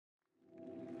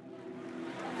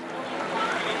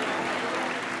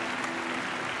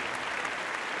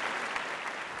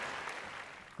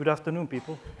Good afternoon,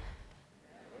 people.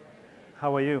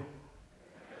 How are you?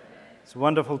 It's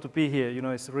wonderful to be here. You know,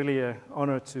 it's really an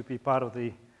honor to be part of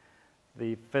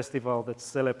the festival that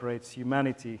celebrates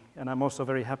humanity. And I'm also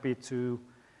very happy to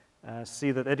see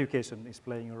that education is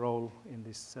playing a role in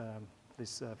this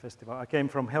festival. I came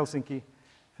from Helsinki,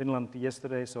 Finland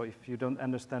yesterday, so if you don't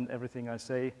understand everything I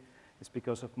say, it's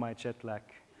because of my jet lag.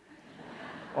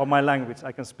 Or my language.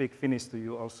 I can speak Finnish to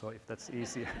you also, if that's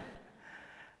easier.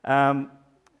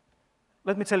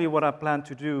 Let me tell you what I plan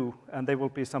to do, and there will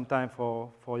be some time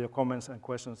for your comments and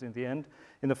questions in the end.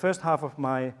 In the first half of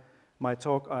my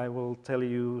talk, I will tell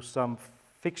you some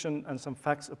fiction and some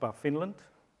facts about Finland.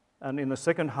 And in the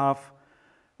second half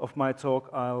of my talk,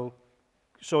 I'll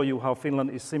show you how Finland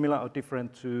is similar or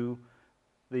different to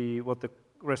what the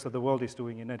rest of the world is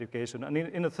doing in education. And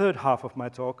in the third half of my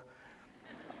talk,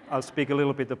 I'll speak a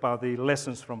little bit about the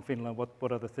lessons from Finland,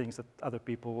 what are the things that other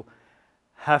people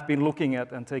have been looking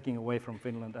at and taking away from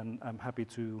Finland, and I'm happy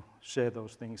to share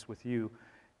those things with you.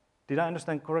 Did I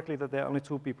understand correctly that there are only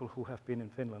two people who have been in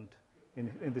Finland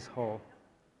in this hall?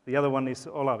 The other one is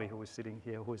Olavi, who is sitting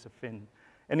here, who is a Finn.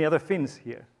 Any other Finns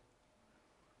here?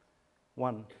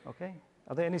 One, okay.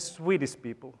 Are there any Swedish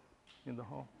people in the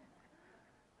hall?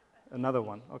 Another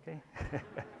one, okay.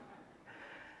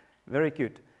 Very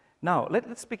good. Now,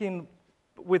 let's begin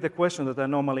with a question that I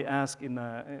normally ask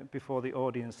before the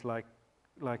audience like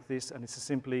this, and it's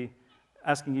simply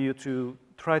asking you to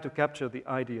try to capture the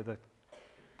idea that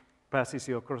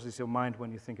crosses your mind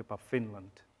when you think about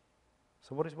Finland.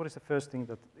 So what is the first thing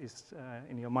that is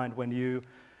in your mind when you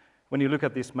look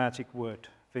at this magic word,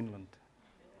 Finland?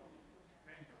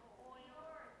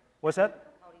 What's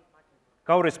that?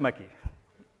 Kaurismäki.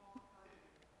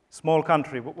 Small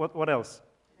country. What else?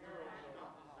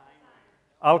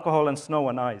 Alcohol and snow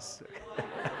and ice.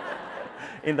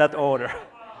 In that order.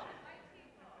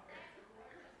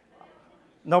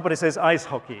 Nobody says ice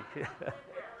hockey.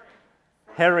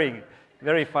 Herring,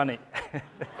 very funny.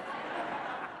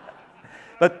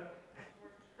 but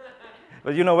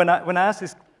you know, when I ask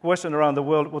this question around the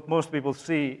world, what most people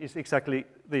see is exactly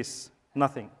this: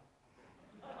 nothing.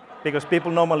 Because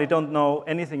people normally don't know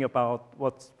anything about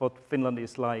what Finland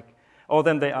is like. Or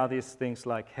then there are these things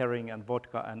like herring and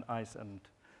vodka and ice and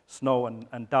snow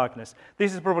and darkness.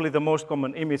 This is probably the most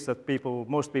common image that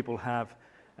most people have.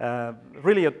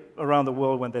 Really around the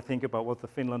world when they think about what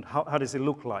Finland, how does it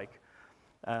look like?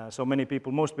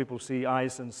 Most people see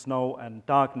ice and snow and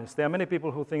darkness. There are many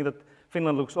people who think that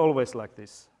Finland looks always like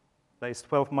this. There is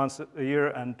 12 months a year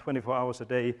and 24 hours a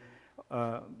day.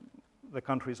 The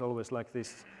country is always like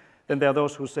this. Then there are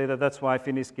those who say that that's why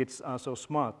Finnish kids are so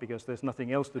smart, because there's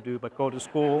nothing else to do but go to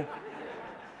school.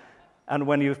 And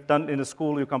when you've done in the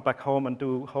school, you come back home and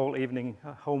do whole evening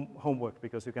homework,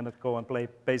 because you cannot go and play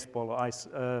baseball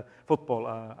or football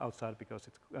outside because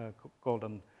it's cold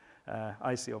and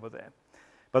icy over there.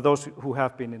 But those who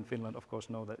have been in Finland, of course,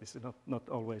 know that it's not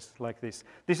always like this.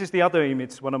 This is the other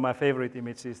image, one of my favorite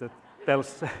images that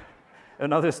tells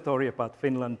another story about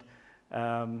Finland.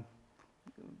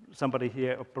 Somebody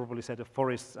here probably said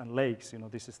forests and lakes. You know,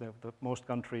 this is the most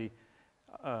country.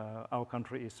 Our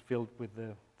country is filled with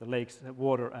the lakes,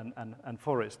 water, and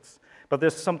forests. But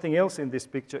there's something else in this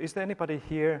picture. Is there anybody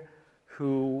here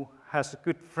who has a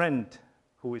good friend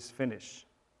who is Finnish?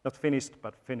 Not finished,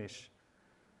 but Finnish.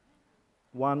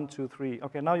 1, 2, 3.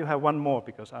 Okay, now you have one more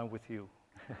because I'm with you.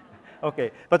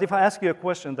 Okay, but if I ask you a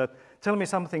question tell me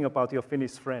something about your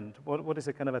Finnish friend. What is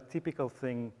a kind of a typical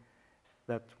thing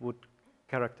that would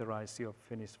characterize your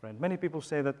Finnish friend? Many people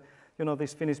say that, you know,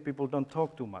 these Finnish people don't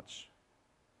talk too much.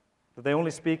 That they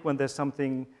only speak when there's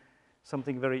something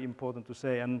very important to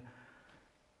say. And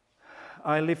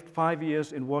I lived 5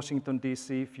 years in Washington,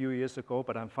 D.C. a few years ago,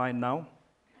 but I'm fine now.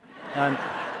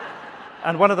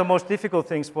 And one of the most difficult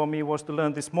things for me was to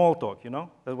learn the small talk, you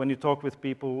know, that when you talk with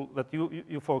people that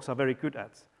you folks are very good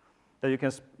at, that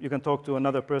you can talk to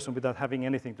another person without having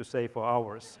anything to say for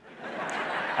hours.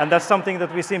 And that's something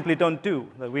that we simply don't do,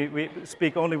 that we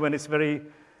speak only when it's very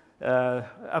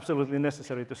absolutely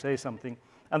necessary to say something.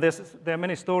 And there are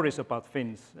many stories about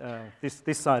Finns,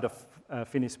 this side of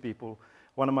Finnish people.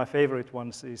 One of my favorite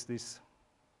ones is this,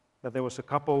 that there was a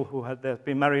couple who had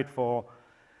been married for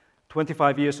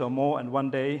 25 years or more, and one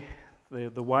day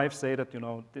the wife said that, you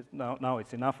know, now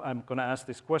it's enough, I'm going to ask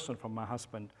this question from my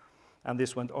husband. And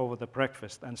this went over the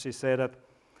breakfast, and she said that,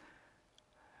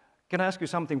 can I ask you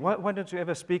something? Why don't you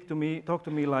ever talk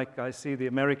to me like I see the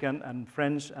American and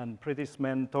French and British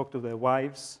men talk to their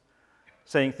wives,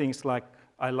 saying things like,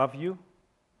 I love you?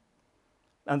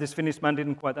 And this Finnish man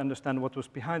didn't quite understand what was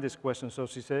behind this question, so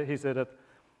he said that,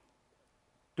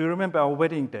 do you remember our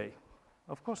wedding day?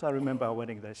 Of course I remember our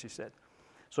wedding day, she said.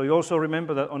 So you also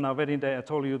remember that on our wedding day I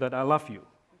told you that I love you.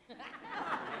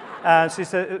 And he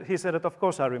said that, of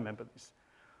course I remember this.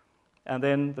 And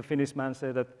then the Finnish man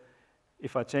said that,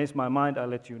 if I change my mind, I'll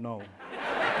let you know.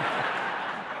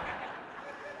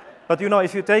 But you know,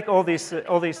 if you take all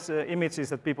these images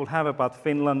that people have about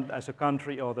Finland as a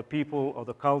country, or the people, or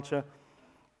the culture,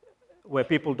 where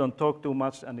people don't talk too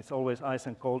much and it's always ice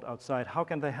and cold outside, how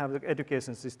can they have the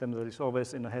education system that is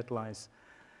always in the headlines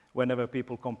whenever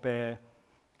people compare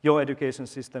your education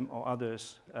system or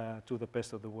others to the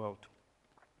best of the world?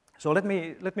 So let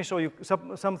me show you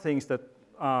some things that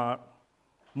are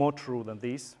more true than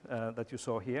these that you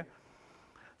saw here.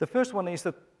 The first one is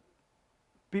that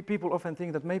people often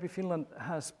think that maybe Finland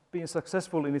has been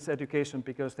successful in its education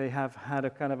because they have had a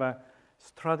kind of a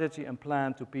strategy and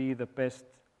plan to be the best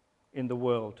in the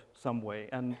world some way.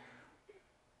 And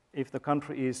if the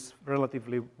country is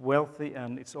relatively wealthy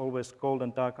and it's always cold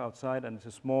and dark outside and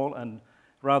it's small and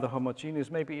rather homogeneous,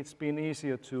 maybe it's been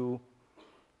easier to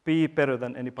be better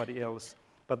than anybody else.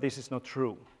 But this is not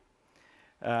true.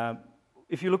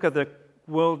 If you look at the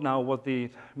world now, what the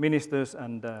ministers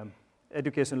and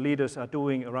education leaders are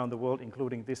doing around the world,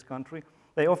 including this country,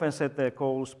 they often set their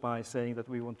goals by saying that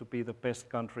we want to be the best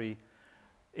country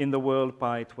in the world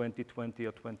by 2020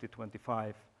 or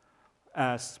 2025,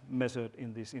 as measured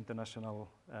in these international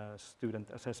student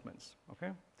assessments.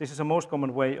 Okay? This is the most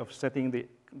common way of setting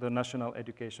the national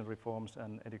education reforms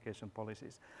and education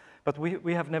policies. But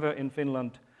we have never in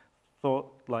Finland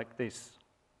thought like this.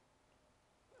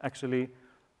 Actually,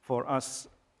 for us,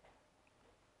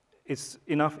 it's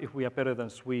enough if we are better than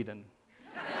Sweden.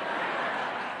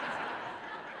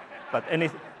 But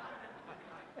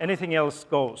anything else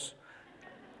goes.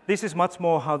 This is much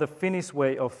more how the Finnish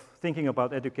way of thinking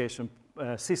about education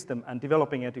system and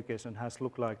developing education has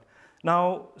looked like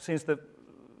now since the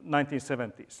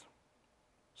 1970s.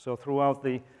 So throughout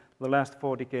the last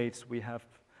 4 decades,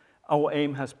 our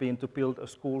aim has been to build a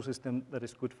school system that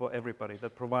is good for everybody,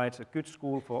 that provides a good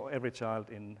school for every child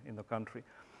in the country.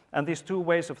 And these two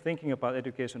ways of thinking about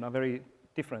education are very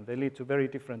different. They lead to very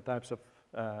different types of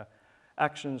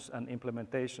actions and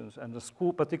implementations. And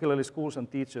particularly schools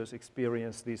and teachers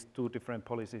experience these two different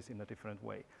policies in a different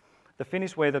way. The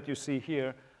Finnish way that you see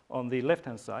here on the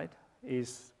left-hand side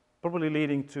is probably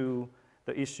leading to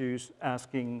the issues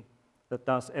asking that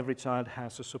does every child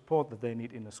has the support that they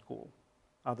need in a school?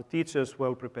 Are the teachers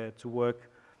well prepared to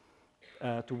work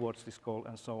towards this goal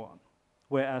and so on?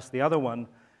 Whereas the other one,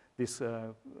 this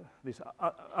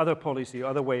other policy,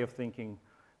 other way of thinking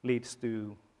leads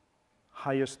to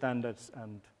higher standards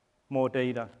and more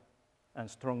data and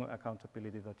stronger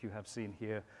accountability that you have seen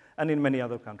here and in many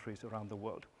other countries around the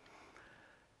world.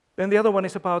 Then the other one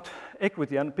is about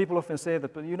equity, and people often say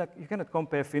that but you cannot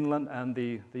compare Finland and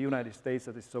the United States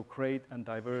that is so great and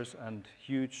diverse and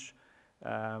huge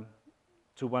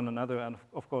to one another, and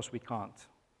of course we can't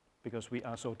because we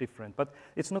are so different. But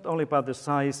it's not only about the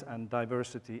size and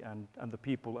diversity and the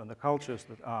people and the cultures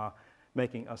that are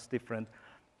making us different.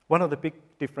 One of the big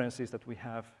differences that we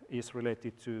have is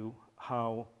related to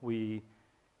how we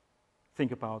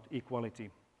think about equality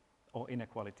or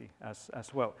inequality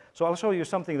as well. So I'll show you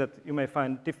something that you may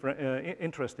find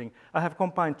interesting. I have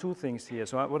combined two things here.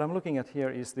 So what I'm looking at here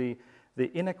is the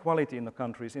inequality in the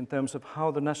countries in terms of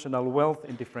how the national wealth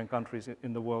in different countries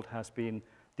in the world has been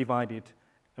divided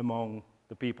among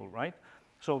the people, right?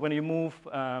 So when you move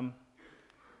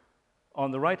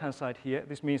on the right-hand side here,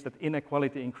 this means that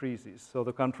inequality increases. So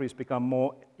the countries become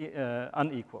more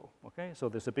unequal, okay? So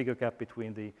there's a bigger gap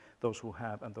between those who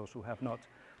have and those who have not.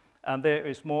 And there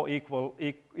is more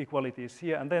equalities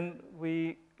here. And then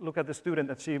we look at the student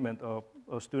achievement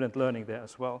or student learning there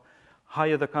as well.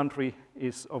 Higher the country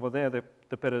is over there,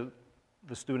 the better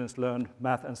the students learn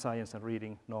math and science and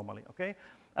reading normally, okay?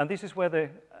 And this is where the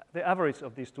average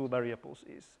of these two variables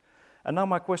is. And now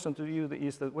my question to you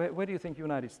is that where do you think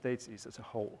United States is as a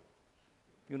whole?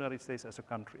 United States as a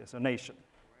country, as a nation?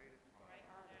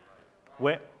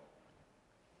 Where?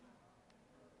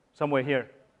 Somewhere here.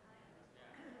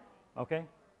 Okay?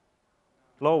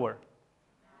 Lower.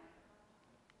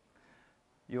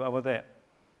 You over there.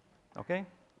 Okay?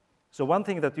 So one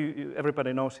thing that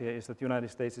everybody knows here is that the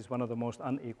United States is one of the most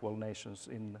unequal nations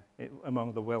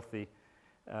among the wealthy,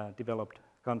 developed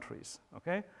countries.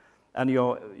 Okay? And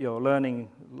your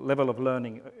level of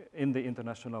learning in the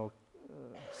international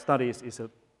studies is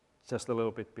just a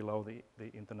little bit below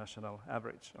the international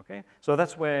average. Okay? So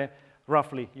that's where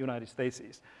roughly United States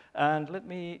is. And let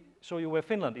me show you where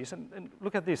Finland is. And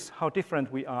look at this, how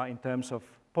different we are in terms of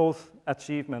both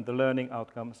achievement, the learning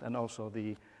outcomes, and also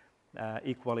the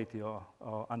equality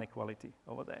or inequality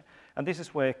over there. And this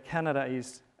is where Canada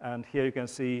is, and here you can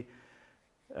see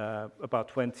about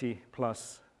 20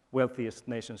 plus wealthiest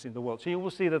nations in the world. So you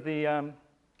will see that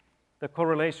the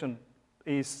correlation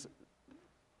is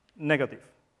negative,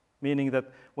 meaning that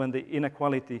when the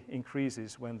inequality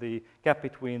increases, when the gap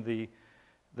between the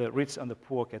rich and the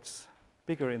poor gets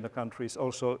bigger in the countries,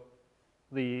 also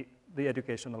the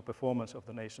educational performance of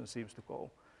the nation seems to go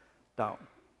down.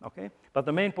 Okay? But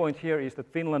the main point here is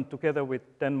that Finland, together with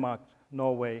Denmark,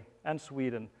 Norway, and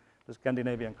Sweden, the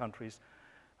Scandinavian countries,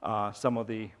 are some of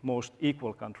the most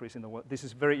equal countries in the world. This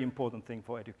is a very important thing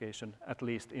for education, at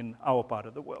least in our part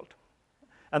of the world.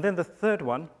 And then the third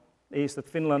one is that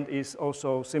Finland is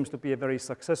also seems to be a very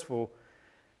successful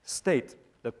state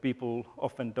that people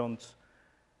often don't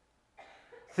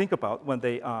think about when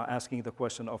they are asking the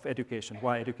question of education,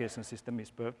 why education system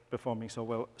is performing so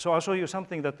well. So I'll show you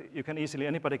something that you can easily,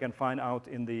 anybody can find out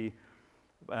in the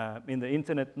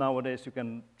internet nowadays. You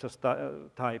can just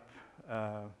type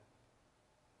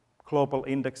global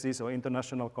indexes or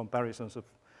international comparisons of,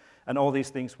 and all these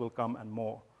things will come and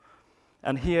more.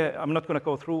 And here, I'm not going to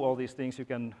go through all these things. You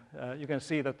can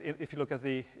see that if you look at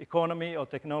the economy or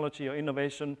technology or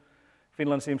innovation,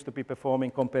 Finland seems to be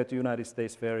performing compared to the United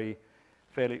States very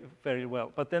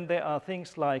well. But then there are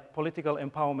things like political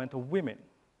empowerment of women.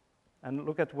 And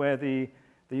look at where the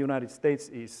United States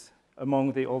is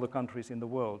among all the countries in the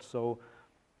world. So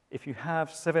if you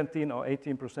have 17 or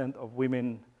 18% of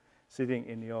women sitting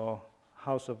in your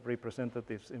House of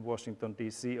Representatives in Washington,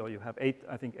 D.C., or you have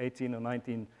 18 or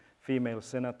 19 female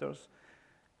senators,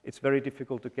 it's very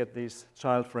difficult to get these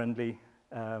child-friendly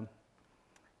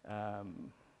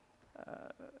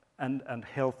and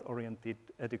health-oriented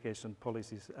education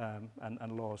policies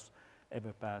and laws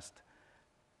ever passed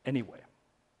anywhere.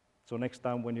 So next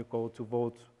time when you go to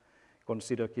vote,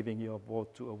 consider giving your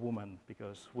vote to a woman,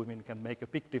 because women can make a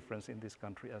big difference in this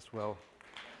country as well.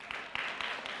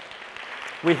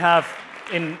 We have,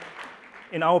 in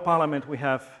our parliament, we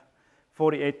have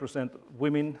 48%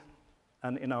 women,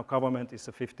 and in our government it's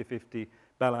a 50-50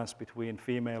 balance between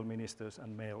female ministers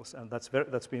and males, and that's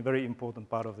been a very important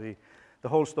part of the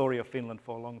whole story of Finland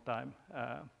for a long time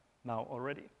now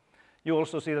already. You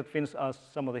also see that Finns are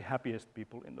some of the happiest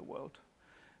people in the world,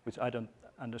 which I don't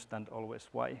understand always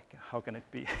why. How can it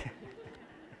be?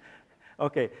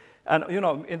 Okay, and you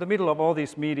know, in the middle of all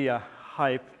this media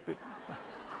hype,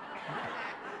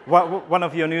 one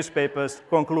of your newspapers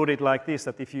concluded like this,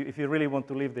 that if you really want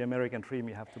to live the American dream,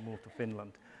 you have to move to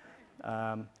Finland.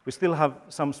 We still have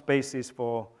some spaces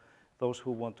for those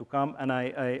who want to come, and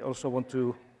I also want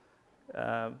to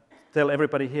tell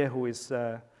everybody here who is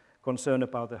concerned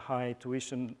about the high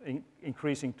tuition,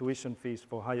 increasing tuition fees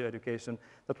for higher education,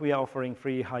 that we are offering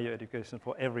free higher education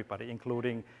for everybody,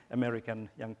 including American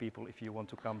young people, if you want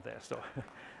to come there. So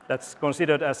that's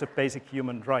considered as a basic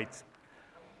human right.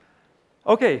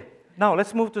 Okay, now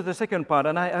let's move to the second part,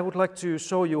 and I would like to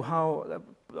show you how,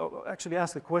 actually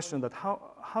ask the question that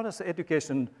how does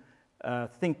education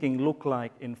thinking look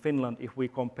like in Finland if we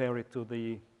compare it to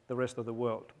the rest of the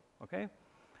world, okay?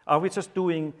 Are we just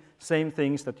doing same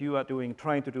things that you are doing,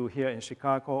 trying to do here in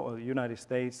Chicago or the United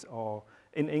States or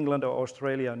in England or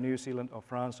Australia, New Zealand or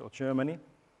France or Germany?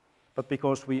 But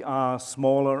because we are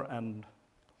smaller and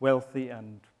wealthy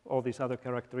and all these other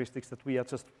characteristics that we are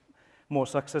just more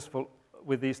successful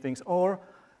with these things? Or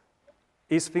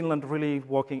is Finland really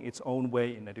walking its own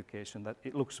way in education, that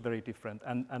it looks very different?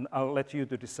 And I'll let you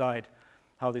to decide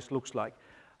how this looks like.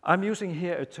 I'm using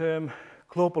here a term,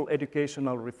 global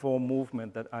educational reform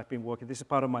movement, that I've been working. This is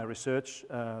part of my research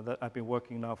that I've been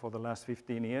working now for the last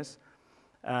 15 years.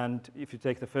 And if you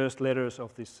take the first letters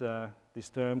of this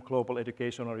term, global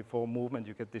educational reform movement,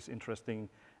 you get this interesting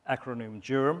acronym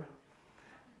GERM,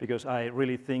 because I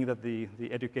really think that the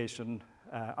education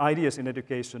ideas in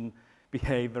education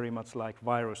behave very much like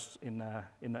virus in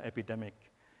an epidemic,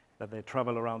 that they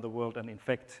travel around the world and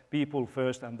infect people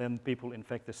first, and then people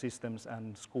infect the systems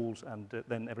and schools, and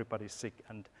then everybody's sick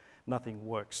and nothing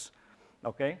works,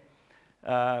 okay?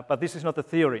 But this is not a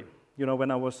theory. You know,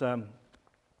 when I was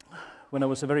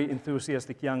a very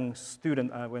enthusiastic young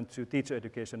student, I went to teacher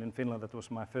education in Finland. That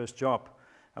was my first job.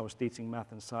 I was teaching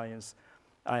math and science.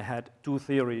 I had two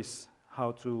theories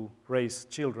how to raise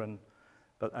children,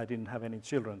 but I didn't have any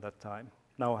children that time.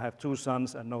 Now I have two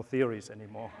sons and no theories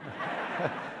anymore.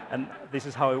 And this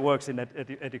is how it works in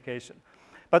education.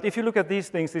 But if you look at these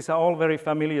things, these are all very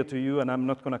familiar to you, and I'm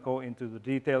not going to go into the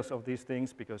details of these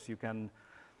things because you can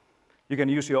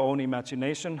use your own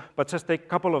imagination. But just take a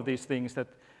couple of these things. That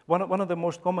one of the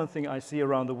most common things I see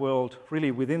around the world, really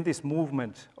within this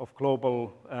movement of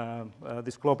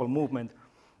this global movement,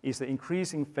 is the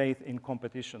increasing faith in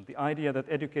competition. The idea that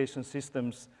education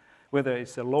systems, whether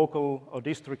it's a local or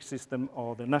district system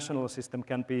or the national system,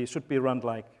 should be run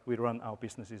like we run our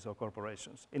businesses or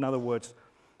corporations. In other words,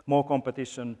 more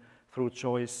competition through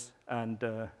choice and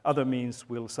other means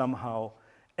will somehow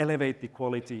elevate the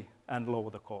quality and lower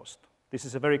the cost. This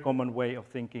is a very common way of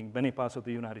thinking many parts of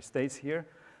the United States here,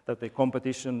 that the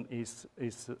competition is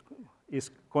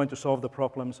going to solve the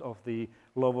problems of the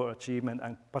lower achievement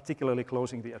and particularly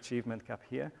closing the achievement gap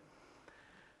here.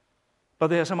 But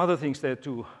there are some other things there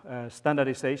too.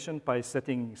 Standardization by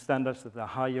setting standards that are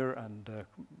higher and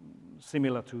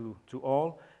similar to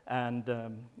all, and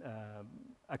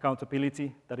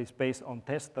accountability that is based on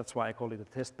tests. That's why I call it a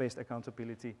test-based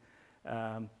accountability.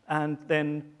 And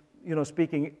then,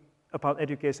 speaking about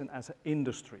education as an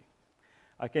industry.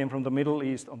 I came from the Middle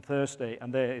East on Thursday,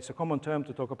 and there it's a common term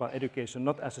to talk about education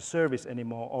not as a service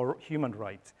anymore or human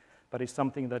right, but it's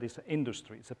something that is an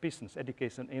industry. It's a business.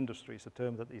 Education industry is a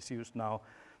term that is used now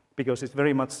because it's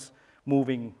very much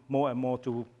moving more and more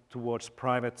towards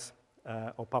private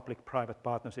or public-private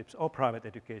partnerships or private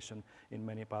education in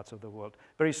many parts of the world.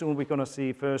 Very soon we're going to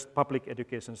see first public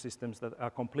education systems that are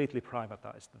completely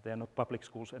privatized. They're not public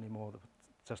schools anymore.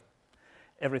 Just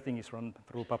everything is run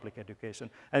through public education.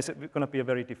 And it's going to be a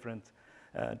very different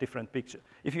picture.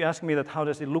 If you ask me that how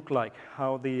does it look like,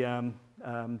 how the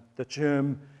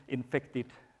germ-infected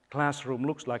classroom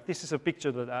looks like, this is a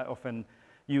picture that I often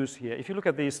use here. If you look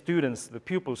at these students, the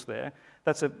pupils there,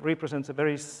 that represents a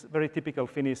very, very typical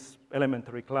Finnish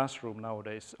elementary classroom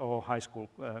nowadays, or high school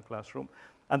classroom.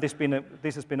 And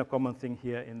this has been a common thing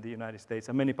here in the United States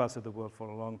and many parts of the world for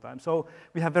a long time. So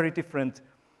we have very different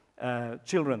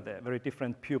children there, very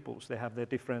different pupils. They have their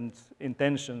different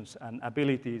intentions and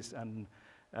abilities and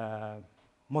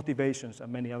motivations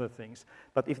and many other things.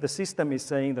 But if the system is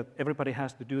saying that everybody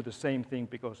has to do the same thing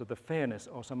because of the fairness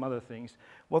or some other things,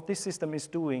 what this system is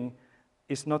doing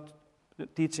is not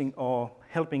teaching or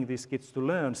helping these kids to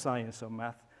learn science or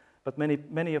math, but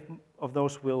many of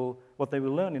those what they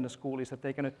will learn in the school is that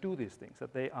they cannot do these things,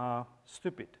 that they are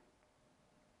stupid.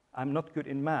 I'm not good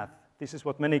in math. This is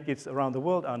what many kids around the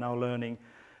world are now learning,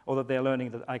 or that they're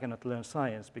learning that I cannot learn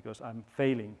science because I'm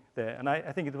failing there. And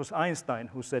I think it was Einstein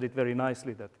who said it very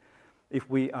nicely, that if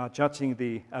we are judging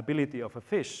the ability of a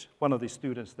fish, one of the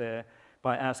students there,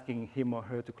 by asking him or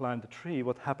her to climb the tree,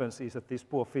 what happens is that this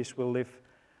poor fish will live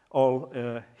all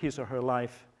his or her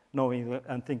life knowing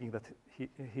and thinking that he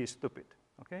is stupid,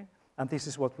 okay? And this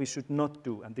is what we should not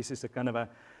do, and this is a kind of a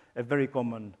very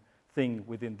common thing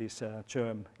within these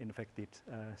germ-infected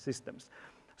systems.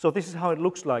 So this is how it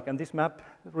looks like, and this map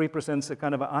represents a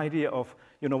kind of an idea of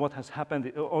what has happened.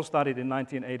 It all started in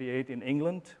 1988 in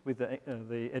England with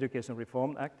the Education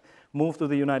Reform Act, moved to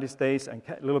the United States and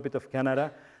a little bit of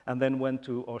Canada, and then went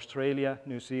to Australia,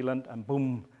 New Zealand, and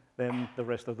boom, then the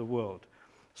rest of the world.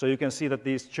 So you can see that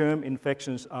these germ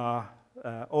infections are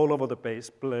all over the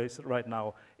place right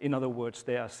now. In other words,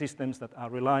 there are systems that are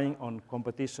relying on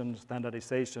competition,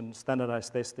 standardization,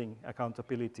 standardized testing,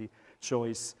 accountability,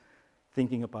 choice,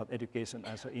 thinking about education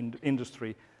as an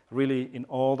industry, really in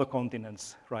all the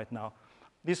continents right now.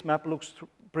 This map looks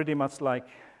pretty much like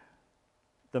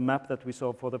the map that we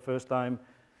saw for the first time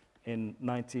in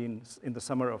the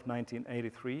summer of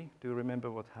 1983. Do you remember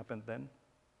what happened then?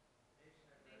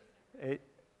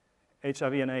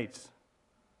 HIV and AIDS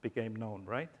became known,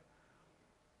 right?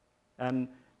 And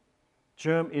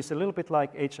germ is a little bit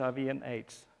like HIV and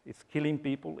AIDS. It's killing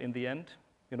people in the end.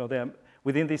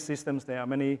 Within these systems, there are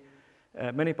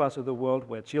many parts of the world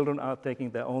where children are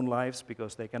taking their own lives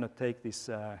because they cannot take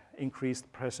this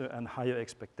increased pressure and higher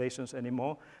expectations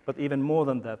anymore. But even more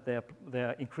than that, there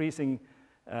are increasing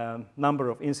number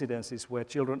of incidences where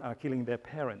children are killing their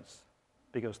parents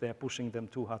because they are pushing them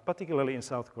too hard, particularly in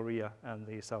South Korea and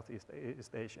the Southeast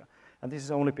Asia. And this is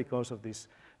only because of this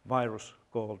virus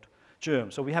called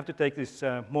germ. So we have to take this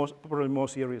probably more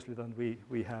seriously than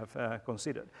we have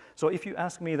considered. So if you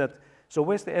ask me that, so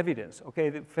where's the evidence?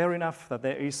 Okay, fair enough that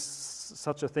there is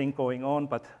such a thing going on,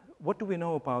 but what do we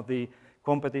know about the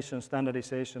competition,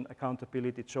 standardization,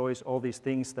 accountability, choice, all these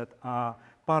things that are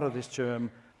part of this germ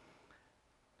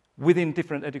within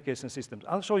different education systems?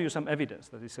 I'll show you some evidence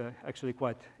that is actually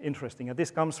quite interesting. And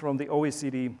this comes from the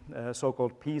OECD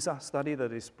so-called PISA study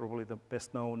that is probably the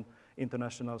best known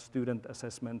international student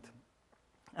assessment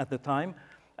at the time.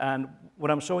 And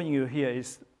what I'm showing you here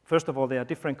is, first of all, there are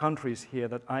different countries here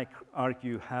that I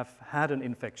argue have had an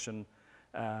infection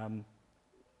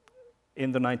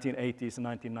in the 1980s and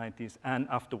 1990s and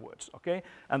afterwards, okay?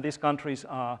 And these countries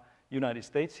are United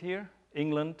States here,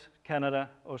 England, Canada,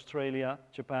 Australia,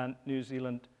 Japan, New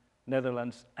Zealand,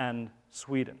 Netherlands, and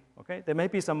Sweden. Okay? There may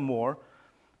be some more,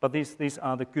 but these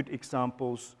are the good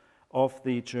examples of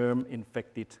the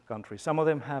germ-infected countries. Some of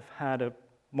them have had a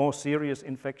more serious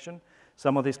infection.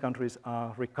 Some of these countries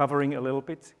are recovering a little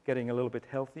bit, getting a little bit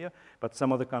healthier, but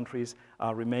some of the countries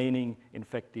are remaining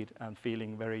infected and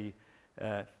feeling very,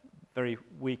 very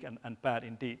weak and bad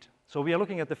indeed. So we are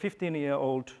looking at the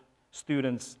 15-year-old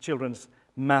children's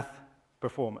math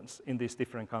performance in these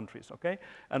different countries, okay?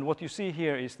 And what you see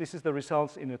here is this is the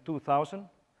results in the 2000,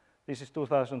 this is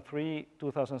 2003,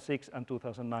 2006, and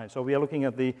 2009. So we are looking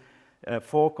at the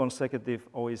 4 consecutive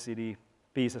OECD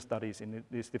PISA studies in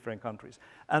these different countries.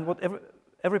 And what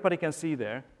everybody can see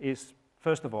there is,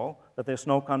 first of all, that there's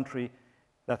no country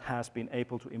that has been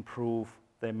able to improve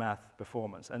their math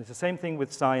performance. And it's the same thing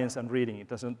with science and reading.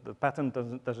 The pattern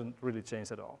doesn't really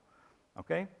change at all,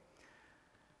 okay?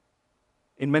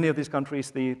 In many of these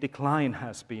countries, the decline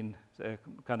has been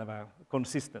kind of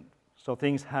consistent. So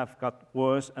things have got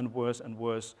worse and worse and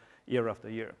worse year after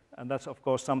year. And that's, of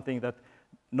course, something that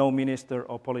no minister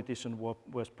or politician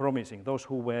was promising. Those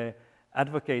who were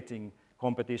advocating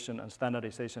competition and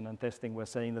standardization and testing were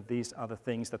saying that these are the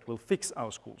things that will fix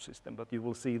our school system. But you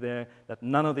will see there that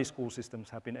none of these school systems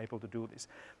have been able to do this.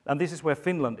 And this is where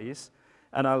Finland is.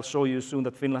 And I'll show you soon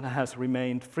that Finland has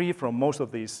remained free from most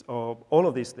of these, or all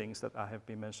of these things that I have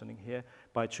been mentioning here,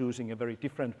 by choosing a very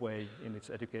different way in its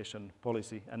education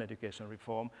policy and education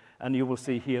reform. And you will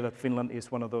see here that Finland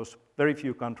is one of those very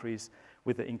few countries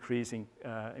with the increasing,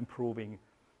 improving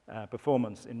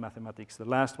performance in mathematics. The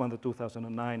last one, the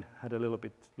 2009, had a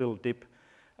little dip,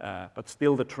 but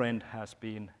still the trend has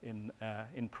been in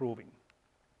improving.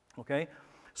 Okay.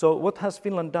 So what has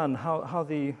Finland done? How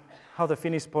the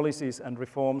Finnish policies and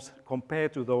reforms compare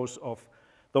to those of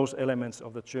those elements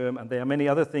of the germ? And there are many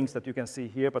other things that you can see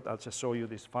here, but I'll just show you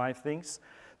these 5 things.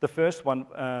 The first one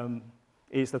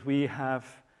is that we have,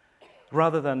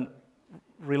 rather than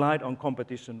relied on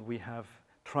competition, we have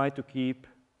tried to keep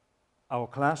our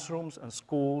classrooms and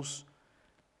schools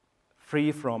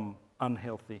free from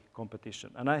unhealthy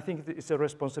competition. And I think it's a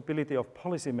responsibility of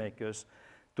policymakers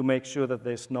to make sure that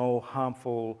there's no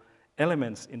harmful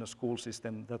elements in a school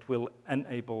system that will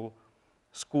enable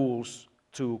schools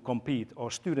to compete, or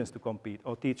students to compete,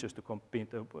 or teachers to compete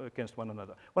against one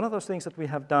another. One of those things that we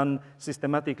have done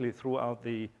systematically throughout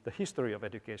the history of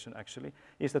education, actually,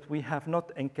 is that we have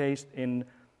not engaged in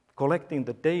collecting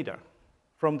the data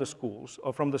from the schools,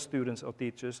 or from the students or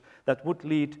teachers, that would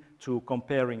lead to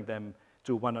comparing them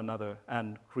to one another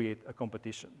and create a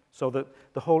competition. So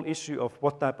the whole issue of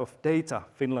what type of data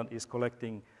Finland is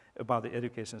collecting about the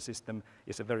education system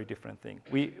is a very different thing.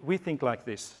 We think like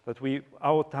this, that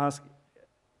our task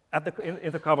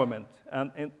in the government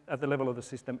and at the level of the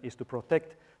system is to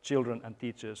protect children and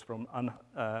teachers from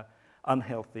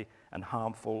unhealthy and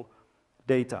harmful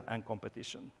data and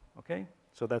competition. Okay?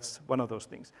 So that's one of those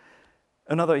things.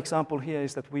 Another example here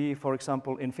is that we, for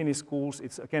example, in Finnish schools,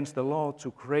 it's against the law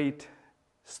to grade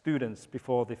students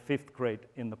before the 5th grade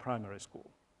in the primary school.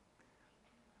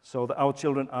 So our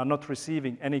children are not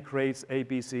receiving any grades,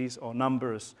 ABCs or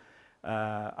numbers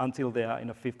until they are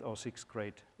in a 5th or 6th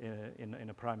grade in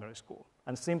a primary school.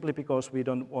 And simply because we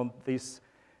don't want these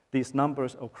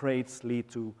numbers or grades lead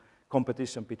to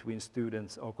competition between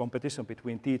students or competition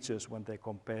between teachers when they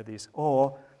compare these,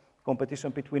 or competition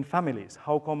between families.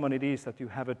 How common it is that you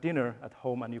have a dinner at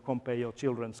home and you compare your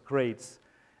children's grades,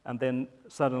 and then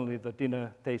suddenly the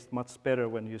dinner tastes much better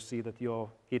when you see that your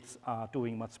kids are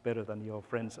doing much better than your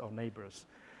friends or neighbors'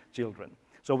 children.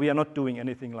 So we are not doing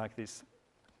anything like this.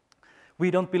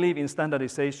 We don't believe in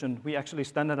standardization. We actually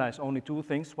standardize only 2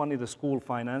 things. One is the school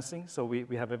financing. So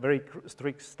we have a very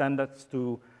strict standards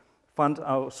to fund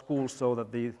our schools so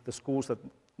that the schools that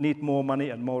need more money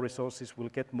and more resources will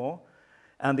get more.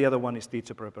 And the other one is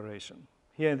teacher preparation.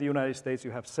 Here in the United States, you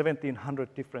have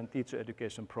 1,700 different teacher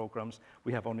education programs.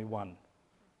 We have only 1.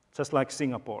 Just like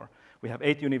Singapore, we have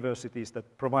 8 universities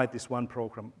that provide this one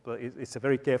program, but it's a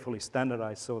very carefully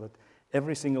standardized so that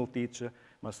every single teacher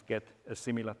must get a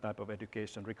similar type of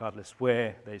education regardless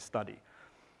where they study.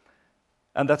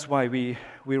 And that's why we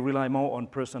rely more on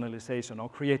personalization, or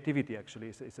creativity actually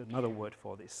is another word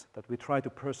for this, that we try to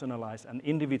personalize and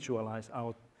individualize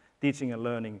our teaching and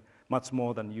learning much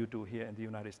more than you do here in the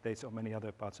United States or many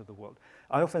other parts of the world.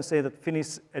 I often say that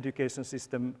Finnish education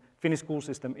system, Finnish school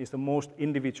system is the most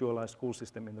individualized school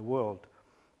system in the world,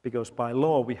 because by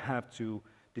law we have to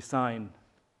design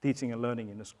teaching and learning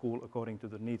in a school according to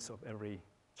the needs of every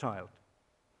child.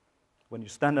 When you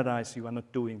standardize, you are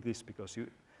not doing this because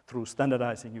through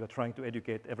standardizing you are trying to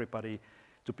educate everybody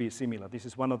to be similar. This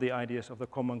is one of the ideas of the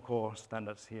Common Core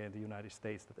standards here in the United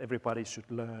States, that everybody should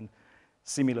learn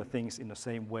similar things in the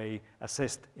same way,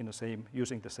 assessed in the same,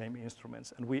 using the same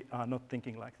instruments, and we are not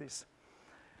thinking like this.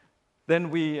 Then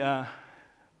we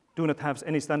do not have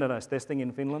any standardized testing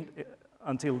in Finland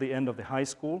until the end of the high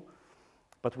school,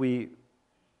 but we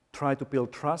try to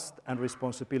build trust and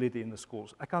responsibility in the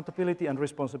schools. Accountability and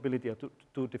responsibility are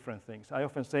two different things. I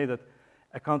often say that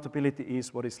accountability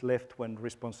is what is left when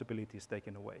responsibility is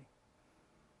taken away.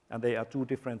 And they are two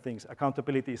different things.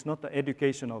 Accountability is not an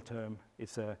educational term.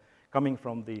 It's coming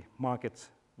from the market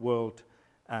world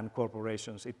and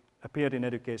corporations. It appeared in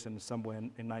education somewhere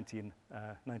in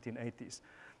 1980s.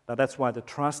 Now that's why the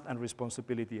trust and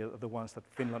responsibility are the ones that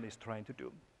Finland is trying to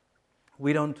do.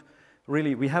 We don't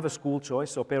really, we have a school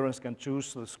choice, so parents can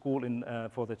choose the school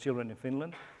for the children in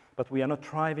Finland, but we are not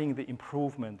driving the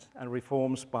improvement and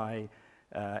reforms by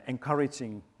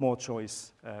encouraging more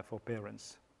choice for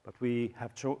parents. But we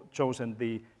have chosen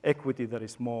the equity that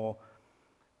is more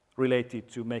related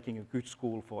to making a good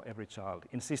school for every child,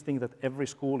 insisting that every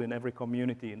school in every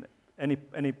community in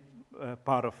any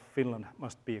part of Finland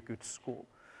must be a good school.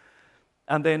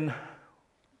 And then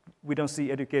we don't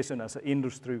see education as an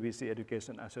industry, we see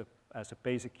education as a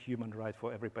basic human right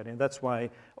for everybody. And that's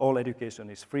why all education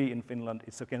is free in Finland.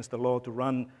 It's against the law to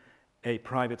run a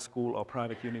private school or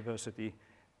private university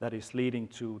that is leading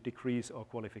to degrees or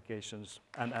qualifications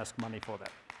and ask money for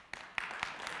that.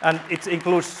 And it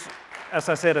includes, as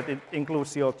I said, it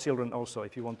includes your children also.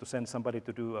 If you want to send somebody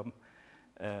to do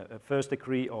a first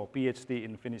degree or PhD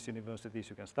in Finnish universities,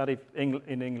 you can study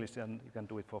in English and you can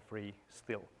do it for free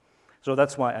still. So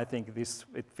that's why I think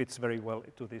it fits very well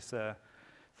to this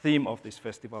theme of this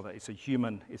festival, that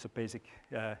it's a basic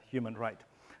human right.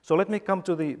 So let me come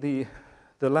to the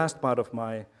last part of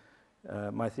my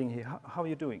thing here. How are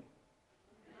you doing?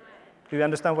 Do you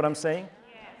understand what I'm saying?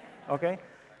 Yes. Okay.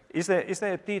 Is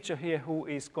there a teacher here who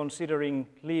is considering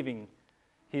leaving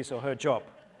his or her job?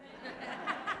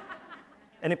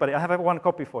 Anybody? I have one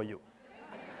copy for you.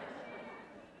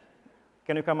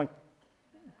 Can you come and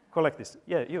collect this?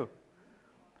 Yeah, you.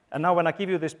 And now when I give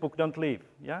you this book, don't leave.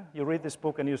 Yeah? You read this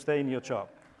book and you stay in your job.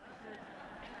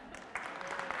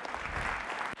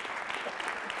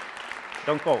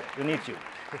 Don't go. We need you.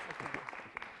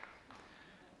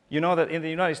 You know that in the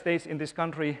United States, in this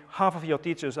country, half of your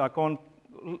teachers are gone,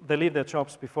 they leave their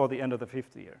jobs before the end of the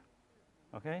 5th year.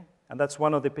 Okay? And that's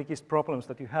one of the biggest problems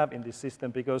that you have in this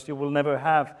system, because you will never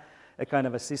have a kind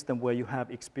of a system where you have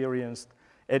experienced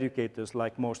educators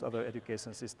like most other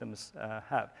education systems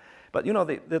have. But you know,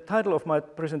 the title of my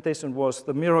presentation was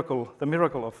the miracle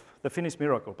of the Finnish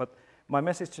miracle. But my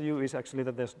message to you is actually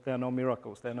that there are no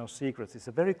miracles, there are no secrets. It's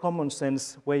a very common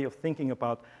sense way of thinking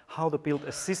about how to build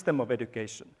a system of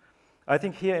education. I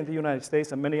think here in the United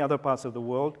States and many other parts of the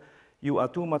world, you are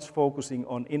too much focusing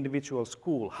on individual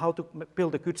school, how to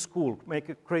build a good school, make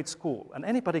a great school. And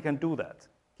anybody can do that.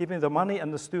 Give me the money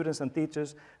and the students and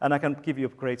teachers, and I can give you a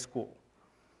great school.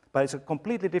 But it's a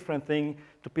completely different thing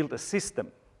to build a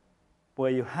system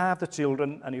where you have the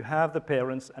children and you have the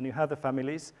parents and you have the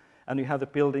families and you have the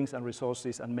buildings and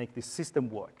resources and make this system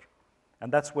work.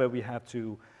 And that's where we have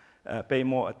to pay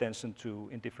more attention to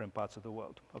in different parts of the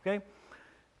world, okay?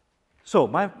 So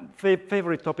my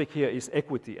favorite topic here is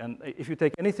equity. And if you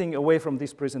take anything away from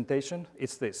this presentation,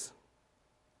 it's this.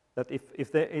 That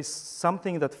if there is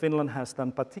something that Finland has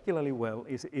done particularly well,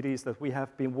 it is that we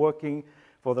have been working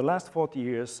for the last 40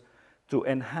 years to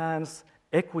enhance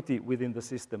equity within the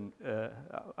system,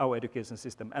 our education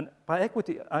system. And by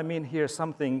equity, I mean here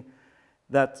something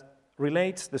that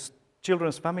relates the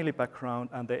children's family background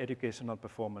and their educational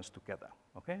performance together,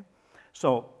 okay?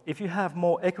 So if you have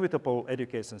more equitable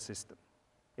education system,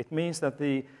 it means that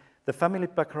the family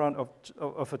background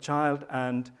of a child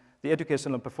and the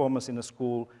educational performance in a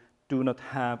school do not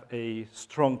have a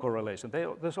strong correlation.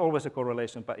 There's always a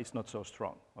correlation, but it's not so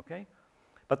strong, okay?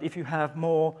 But if you have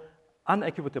more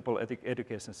unequitable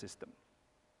education system,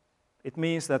 it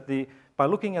means that by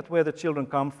looking at where the children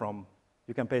come from,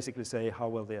 you can basically say how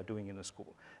well they are doing in the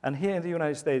school. And here in the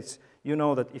United States, you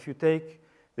know that if you take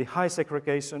the high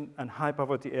segregation and high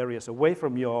poverty areas away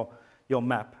from your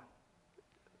map,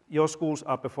 your schools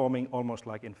are performing almost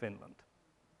like in Finland,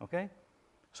 okay?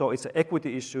 So it's an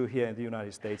equity issue here in the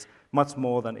United States, much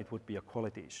more than it would be a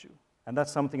quality issue. And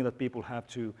that's something that people have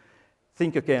to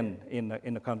think again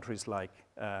in countries like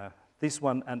this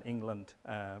one and England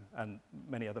and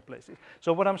many other places.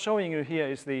 So what I'm showing you here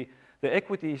is the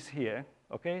equity is here,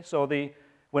 okay? So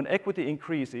when equity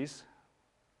increases,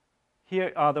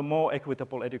 here are the more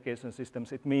equitable education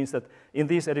systems. It means that in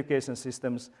these education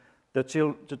systems, the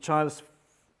child's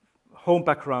home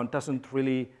background doesn't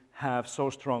really have so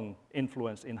strong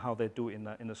influence in how they do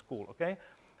in the school, okay?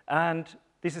 And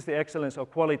This is the excellence or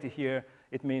quality here.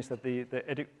 It means that the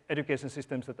education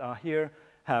systems that are here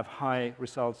have high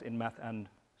results in math and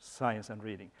science and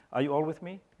reading. Are you all with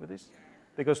me with this?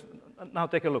 Because now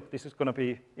take a look. This is going to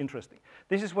be interesting.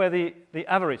 This is where the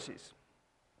average is.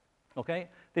 Okay?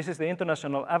 This is the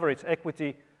international average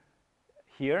equity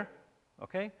here,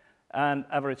 okay? And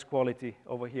average quality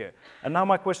over here. And now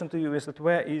my question to you is that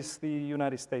where is the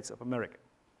United States of America?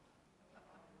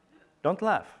 Don't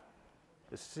laugh.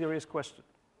 It's a serious question.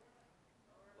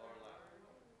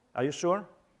 Are you sure?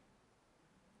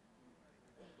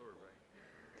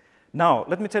 Now,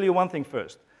 let me tell you one thing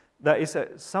first.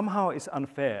 Somehow it's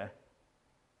unfair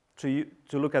to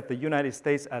look at the United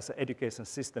States as an education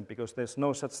system because there's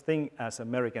no such thing as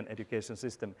American education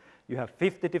system. You have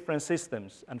 50 different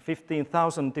systems and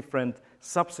 15,000 different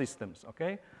subsystems,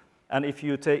 okay? And if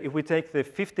we take the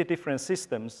 50 different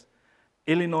systems,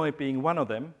 Illinois being one of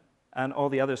them, and all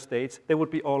the other states, they would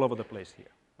be all over the place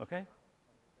here, okay?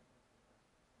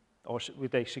 Or we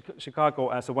take Chicago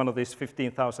as one of these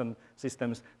 15,000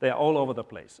 systems. They are all over the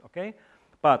place, okay?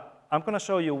 But I'm going to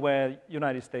show you where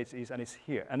United States is, and it's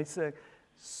here. And it's a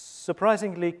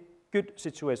surprisingly good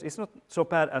situation. It's not so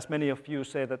bad as many of you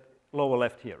say that lower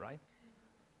left here, right?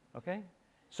 Okay?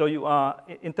 So you are,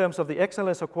 in terms of the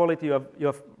excellence or quality,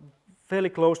 you're fairly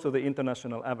close to the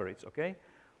international average, okay?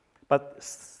 But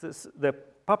the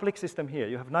public system here,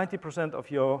 you have 90% of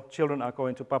your children are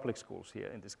going to public schools here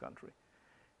in this country.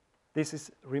 This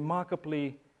is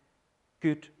remarkably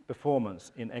good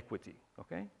performance in equity,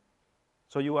 okay?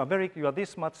 So you are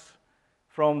this much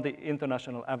from the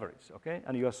international average, okay?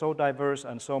 And you are so diverse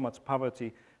and so much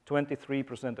poverty,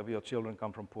 23% of your children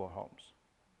come from poor homes,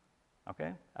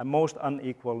 okay? A most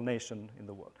unequal nation in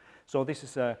the world. So this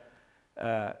is a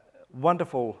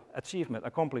wonderful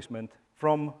accomplishment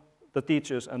from the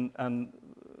teachers and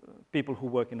people who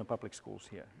work in the public schools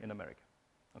here in America,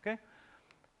 okay?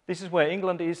 This is where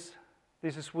England is.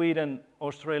 This is Sweden,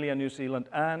 Australia, New Zealand,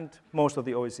 and most of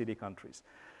the OECD countries.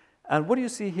 And what you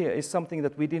see here is something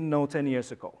that we didn't know 10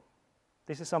 years ago.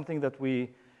 This is something that we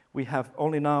have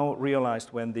only now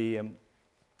realized when the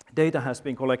data has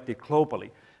been collected globally.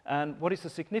 And what is a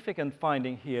significant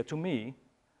finding here to me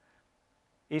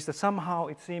is that somehow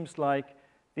it seems like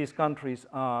these countries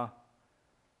are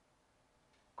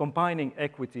combining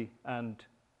equity and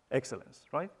excellence,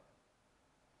 right?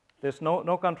 There's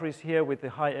no countries here with the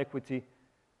high equity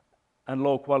and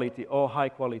low quality, or high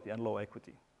quality and low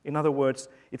equity. In other words,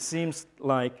 it seems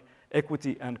like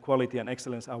equity and quality and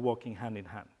excellence are walking hand in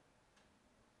hand.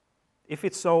 If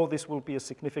it's so, this will be a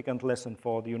significant lesson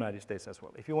for the United States as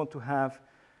well. If you want to have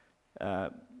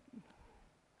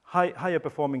higher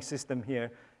performing system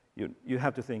here, you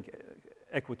have to think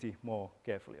equity more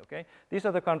carefully, okay? These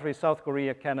are the countries, South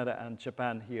Korea, Canada, and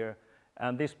Japan here,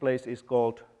 and this place is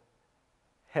called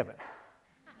heaven.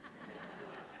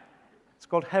 It's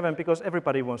called heaven because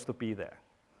everybody wants to be there,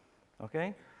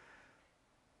 okay?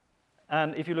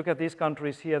 And if you look at these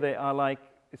countries here, they are like,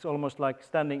 it's almost like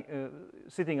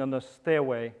sitting on the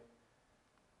stairway.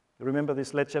 You remember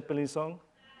this Led Zeppelin song?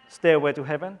 Stairway to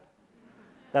Heaven?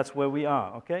 That's where we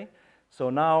are, okay? So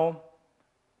now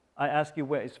I ask you,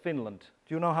 where is Finland?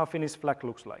 Do you know how Finnish flag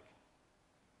looks like?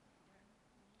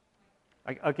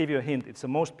 I'll give you a hint. It's the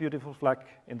most beautiful flag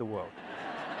in the world.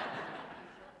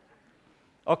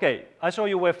 Okay, I show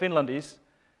you where Finland is.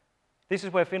 This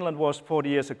is where Finland was 40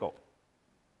 years ago.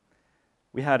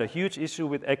 We had a huge issue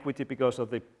with equity because of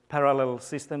the parallel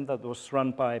system that was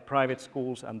run by private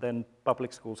schools and then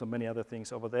public schools and many other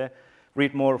things over there.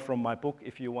 Read more from my book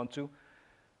if you want to.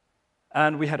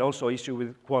 And we had also issue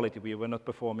with quality. We were not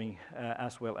performing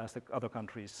as well as the other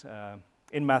countries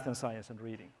in math and science and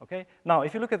reading. Okay? Now,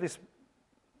 if you look at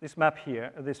this map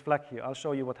here, this flag here, I'll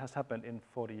show you what has happened in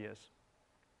 40 years.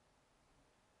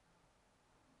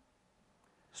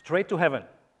 Straight to heaven.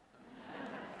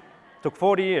 Took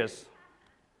 40 years.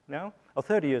 No? Or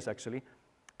 30 years, actually,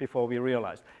 before we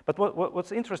realized. But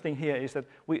what's interesting here is that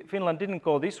Finland didn't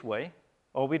go this way,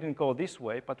 or we didn't go this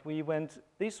way, but we went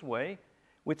this way,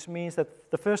 which means that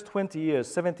the first 20 years,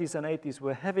 70s and 80s,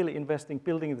 were heavily investing,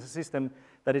 building the system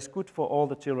that is good for all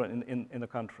the children in the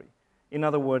country. In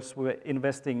other words, we're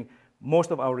investing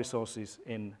most of our resources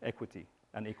in equity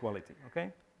and equality,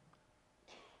 okay?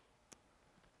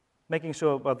 Making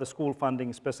sure about the school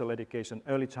funding, special education,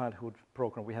 early childhood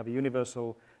program. We have a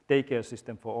universal daycare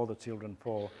system for all the children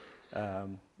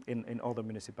in all the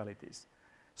municipalities.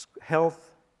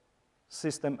 Health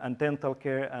system and dental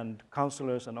care and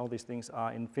counselors and all these things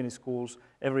are in Finnish schools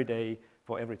every day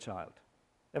for every child.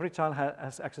 Every child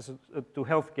has access to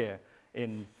health care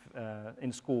in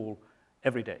school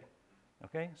every day.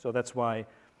 Okay? So that's why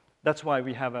That's why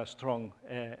we have a strong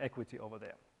equity over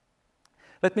there.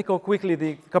 Let me go quickly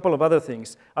a couple of other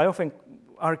things. I often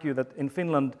argue that in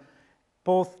Finland,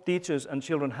 both teachers and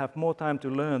children have more time to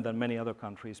learn than many other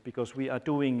countries because we are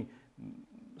doing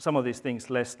some of these things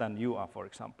less than you are, for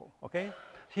example. Okay?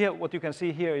 Here, what you can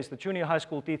see here is the junior high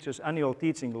school teachers' annual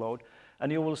teaching load,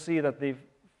 and you will see that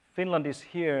Finland is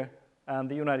here and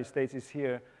the United States is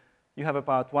here. You have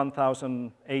about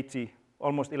 1,080,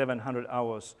 almost 1,100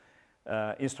 hours,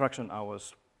 instruction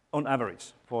hours on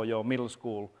average for your middle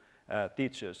school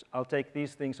teachers. I'll take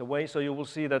these things away, so you will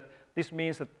see that this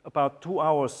means that about 2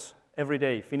 hours every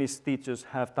day Finnish teachers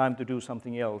have time to do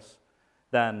something else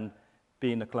than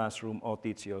be in a classroom or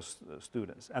teach your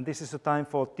students. And this is a time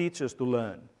for teachers to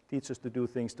learn, teachers to do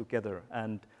things together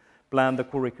and plan the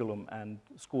curriculum and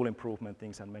school improvement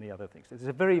things and many other things. It's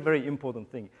a very, very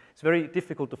important thing. It's very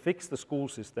difficult to fix the school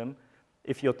system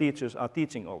if your teachers are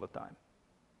teaching all the time.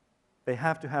 They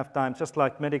have to have time, just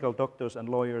like medical doctors and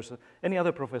lawyers, any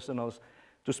other professionals,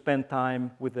 to spend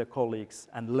time with their colleagues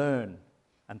and learn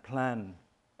and plan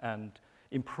and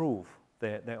improve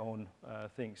their own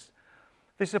things.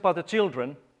 This is about the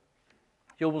children.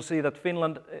 You will see that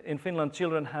in Finland,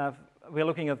 children we're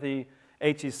looking at the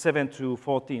ages 7 to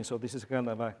 14, so this is kind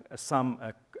of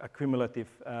a cumulative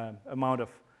amount of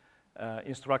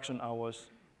instruction hours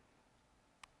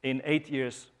in 8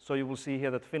 years. So you will see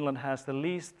here that Finland has the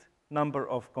least number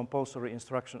of compulsory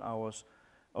instruction hours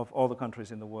of all the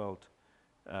countries in the world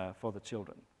for the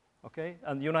children. Okay?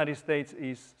 And the United States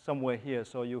is somewhere here,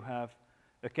 so you have,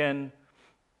 again,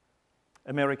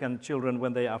 American children,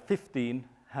 when they are 15,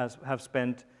 have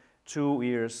spent 2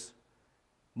 years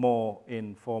more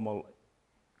in formal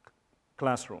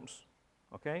classrooms,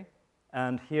 okay?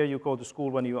 And here you go to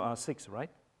school when you are 6, right?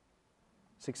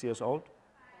 6 years old?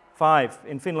 5.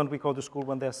 In Finland, we go to school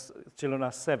when their children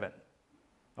are 7,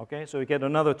 okay? So you get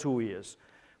another 2 years.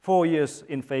 4 years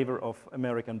in favor of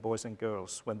American boys and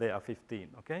girls when they are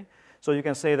 15, okay? So you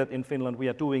can say that in Finland, we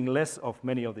are doing less of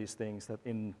many of these things that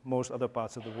in most other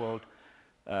parts of the world,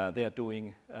 they are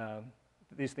doing,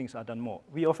 these things are done more.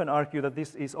 We often argue that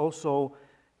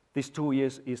this 2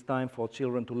 years is time for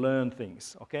children to learn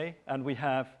things, okay? And we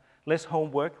have less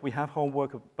homework. We have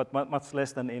homework, but much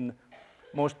less than in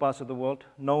most parts of the world.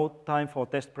 No time for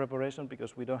test preparation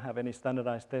because we don't have any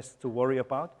standardized tests to worry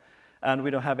about. And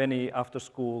we don't have any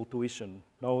after-school tuition.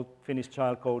 No Finnish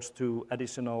child goes to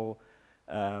additional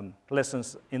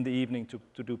lessons in the evening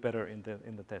to do better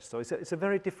in the test. So it's a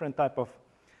very different type of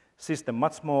system,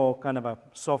 much more kind of a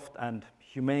soft and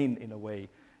humane in a way,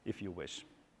 if you wish.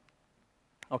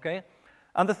 Okay?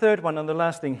 And the third one and the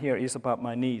last thing here is about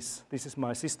my niece. This is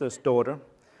my sister's daughter.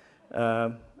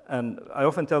 And I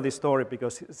often tell this story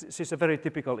because she's a very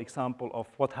typical example of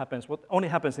what only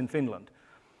happens in Finland.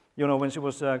 You know, when she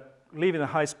was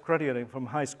graduating from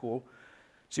high school,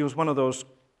 she was one of those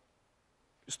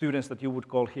students that you would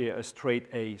call here a straight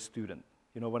A student.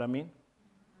 You know what I mean?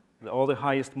 All the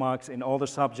highest marks in all the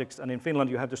subjects, and in Finland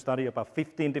you have to study about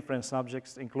 15 different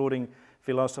subjects, including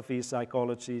philosophy,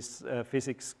 psychology,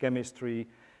 physics, chemistry,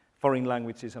 foreign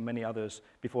languages, and many others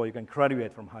before you can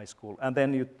graduate from high school. And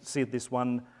then you see this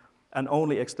one and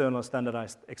only external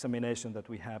standardized examination that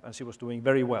we have, and she was doing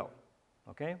very well,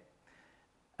 okay?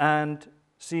 And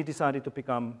she decided to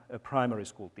become a primary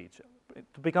school teacher.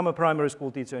 To become a primary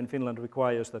school teacher in Finland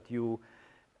requires that you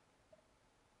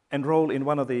enroll in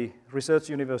one of the research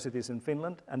universities in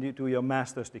Finland and you do your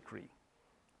master's degree.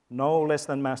 No less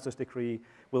than master's degree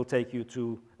will take you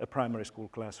to a primary school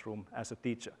classroom as a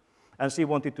teacher. And she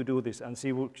wanted to do this, and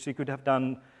she could have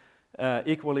done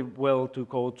equally well to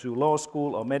go to law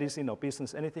school or medicine or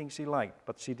business, anything she liked,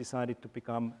 but she decided to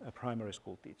become a primary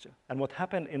school teacher. And what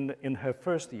happened in her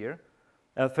first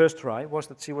try, was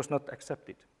that she was not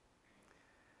accepted.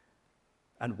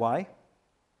 And why?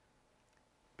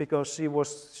 Because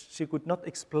she could not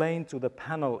explain to the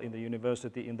panel in the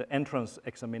university in the entrance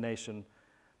examination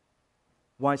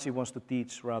why she wants to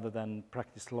teach rather than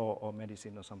practice law or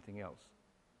medicine or something else.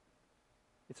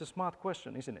 It's a smart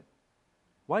question, isn't it?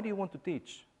 Why do you want to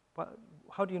teach?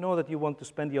 How do you know that you want to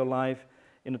spend your life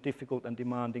in a difficult and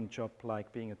demanding job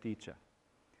like being a teacher?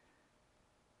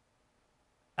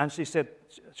 And she said,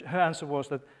 her answer was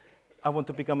that I want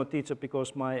to become a teacher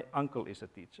because my uncle is a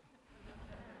teacher.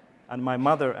 And my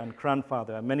mother and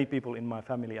grandfather and many people in my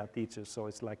family are teachers, so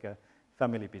it's like a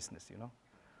family business, you know.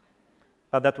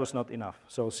 But that was not enough.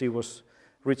 So she was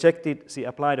rejected. She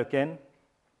applied again.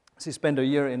 She spent a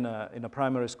year in a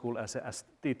primary school as a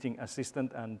teaching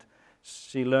assistant, and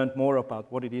she learned more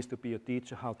about what it is to be a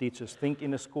teacher, how teachers think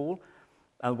in a school.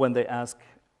 And when they asked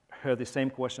her the same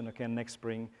question again next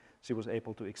spring, she was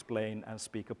able to explain and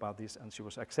speak about this, and she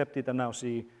was accepted, and now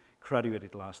she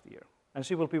graduated last year. And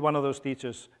she will be one of those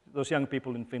teachers, those young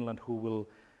people in Finland who will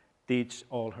teach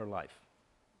all her life.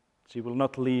 She will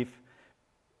not leave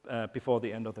before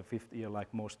the end of the 5th year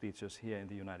like most teachers here in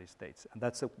the United States. And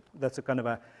that's a kind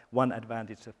of one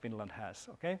advantage that Finland has,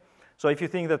 okay? So if you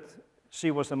think that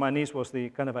my niece was the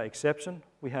kind of an exception,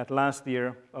 we had last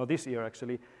year, or this year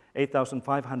actually,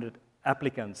 8,500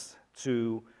 applicants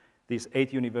to these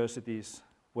 8 universities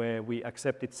where we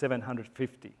accepted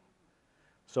 750.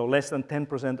 So less than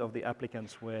 10% of the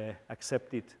applicants were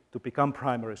accepted to become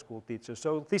primary school teachers.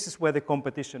 So this is where the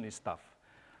competition is tough.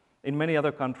 In many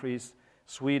other countries,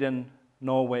 Sweden,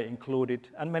 Norway included,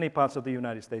 and many parts of the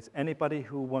United States, anybody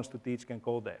who wants to teach can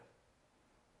go there,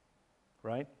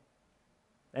 right?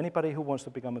 Anybody who wants to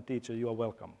become a teacher, you are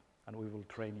welcome, and we will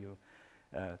train you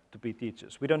to be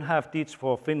teachers. We don't have Teach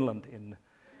for Finland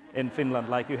in Finland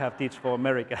like you have Teach for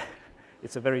America.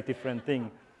 It's a very different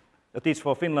thing. A Teach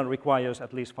for Finland requires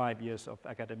at least 5 years of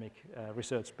academic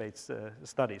research-based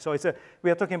study. So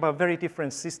we are talking about a very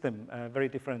different system, very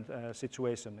different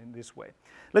situation in this way.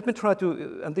 Let me try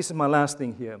to, and this is my last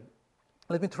thing here,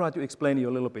 let me try to explain to you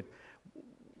a little bit,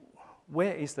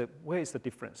 where is the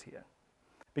difference here?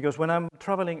 Because when I'm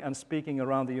traveling and speaking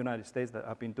around the United States, that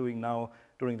I've been doing now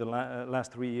during the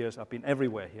last 3 years, I've been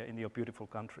everywhere here in your beautiful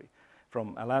country.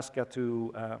 From Alaska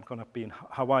to, I'm going to be in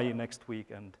Hawaii next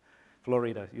week, and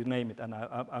Florida, you name it, and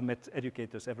I met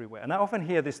educators everywhere. And I often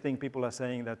hear this thing, people are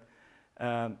saying that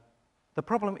the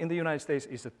problem in the United States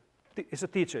is a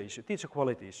teacher issue, teacher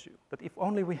quality issue. That if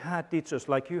only we had teachers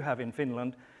like you have in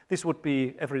Finland,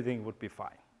 everything would be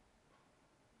fine.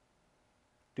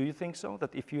 Do you think so?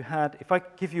 That if I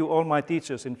give you all my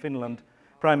teachers in Finland,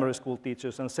 primary school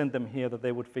teachers, and send them here, that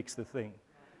they would fix the thing?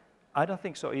 I don't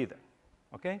think so either,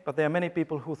 okay? But there are many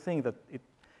people who think that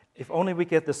if only we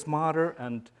get the smarter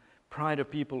and brighter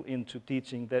people into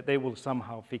teaching, that they will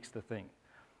somehow fix the thing.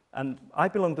 And I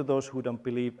belong to those who don't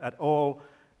believe at all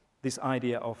this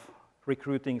idea of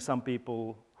recruiting some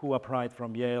people who are bright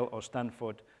from Yale or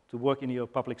Stanford to work in your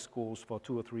public schools for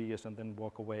 2 or 3 years and then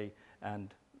walk away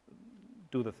and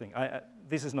do the thing.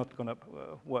 This is not going to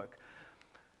work.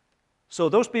 So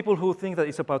those people who think that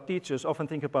it's about teachers often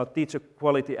think about teacher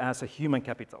quality as a human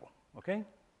capital, okay?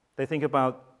 They think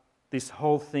about this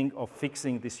whole thing of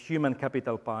fixing this human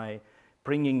capital by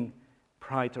bringing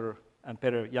brighter and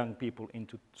better young people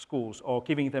into schools, or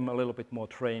giving them a little bit more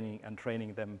training and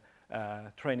training them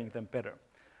better.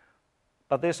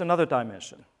 But there's another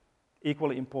dimension,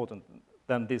 equally important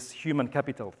than this human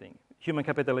capital thing. Human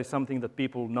capital is something that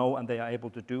people know and they are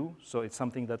able to do, so it's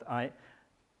something that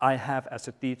I have as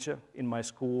a teacher in my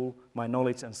school, my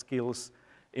knowledge and skills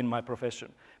in my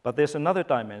profession. But there's another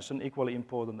dimension, equally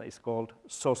important, that is called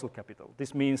social capital.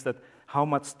 This means that how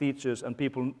much teachers and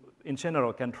people in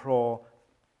general can draw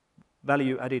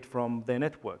value added from their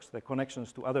networks, their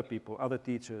connections to other people, other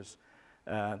teachers,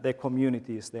 their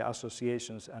communities, their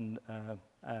associations, and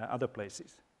other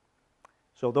places.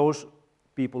 So those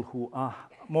people who are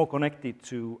more connected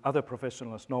to other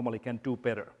professionals normally can do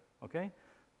better, okay?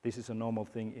 This is a normal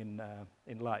thing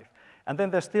in life. And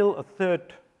then there's still a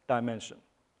third dimension.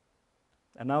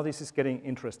 And now this is getting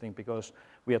interesting because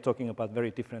we are talking about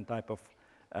very different type of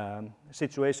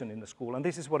situation in the school. And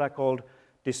this is what I called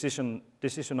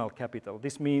decisional capital.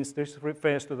 This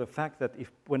refers to the fact that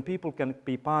when people can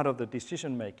be part of the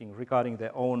decision making regarding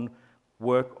their own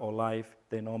work or life,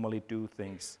 they normally do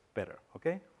things better,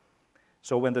 okay?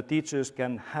 So when the teachers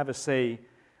can have a say,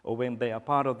 or when they are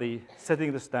part of the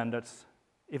setting the standards,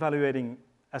 evaluating,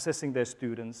 assessing their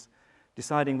students,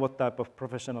 deciding what type of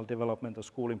professional development or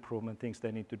school improvement things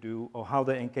they need to do, or how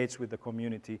they engage with the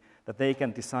community, that they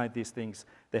can decide these things,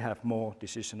 they have more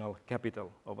decisional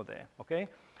capital over there, okay?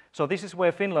 So this is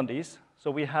where Finland is. So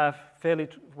we have fairly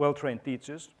well-trained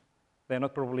teachers. They're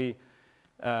not probably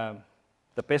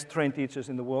the best trained teachers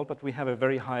in the world, but we have a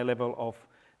very high level of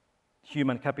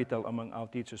human capital among our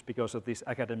teachers because of this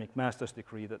academic master's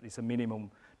degree that is a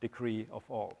minimum degree of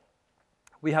all.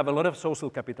 We have a lot of social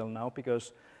capital now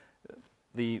because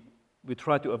we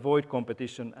try to avoid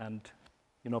competition and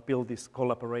build this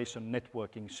collaboration,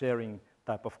 networking, sharing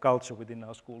type of culture within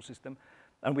our school system.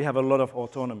 And we have a lot of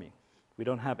autonomy. We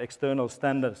don't have external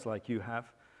standards like you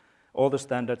have. All the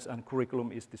standards and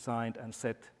curriculum is designed and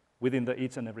set within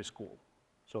each and every school.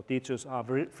 So teachers are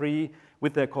very free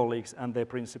with their colleagues and their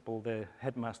principal, their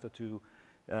headmaster, to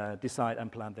decide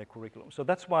and plan their curriculum. So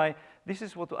that's why this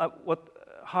is what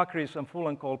Hargreaves and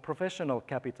Fullan call professional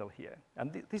capital here.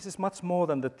 And this is much more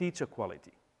than the teacher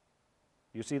quality.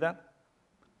 You see that?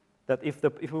 That if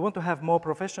we want to have more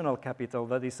professional capital,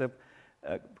 that is a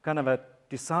kind of a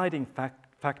deciding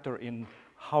factor in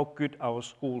how good our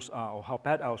schools are or how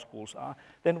bad our schools are,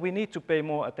 then we need to pay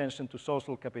more attention to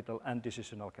social capital and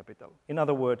decisional capital. In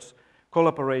other words,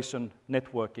 collaboration,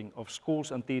 networking of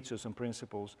schools and teachers and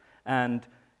principals, and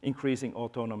increasing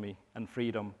autonomy and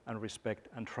freedom and respect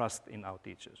and trust in our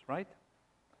teachers, right?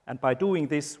 And by doing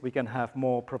this, we can have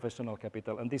more professional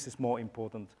capital, and this is more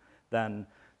important than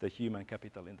the human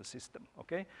capital in the system,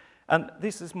 okay? And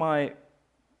this is my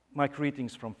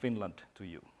greetings from Finland to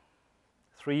you.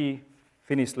 3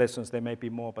 Finnish lessons, there may be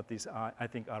more, but these are, I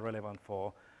think, are relevant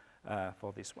for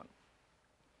this one.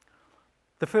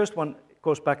 The first one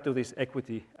goes back to this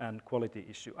equity and quality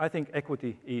issue. I think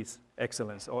equity is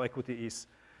excellence, or equity is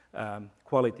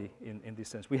quality in this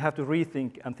sense. We have to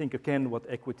rethink and think again what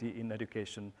equity in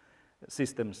education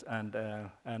systems and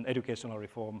educational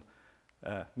reform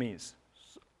means.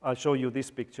 I'll show you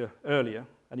this picture earlier,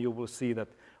 and you will see that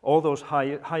all those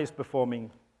highest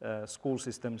performing school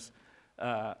systems,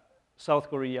 South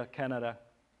Korea, Canada,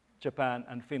 Japan,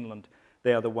 and Finland,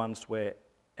 they are the ones where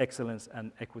excellence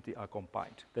and equity are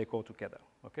combined. They go together,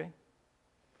 okay?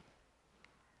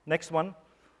 Next one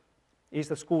is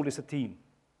the school is a team.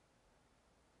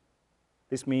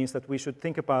 This means that we should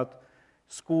think about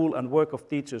school and work of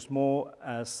teachers more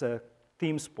as a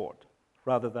team sport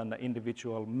rather than an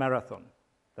individual marathon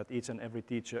that each and every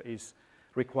teacher is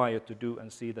required to do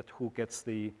and see that who gets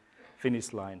the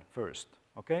finish line first,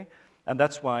 okay? And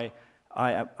that's why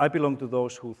I belong to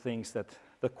those who thinks that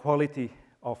the quality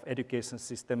of education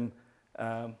system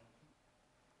can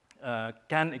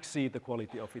exceed the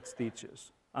quality of its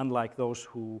teachers, unlike those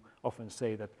who often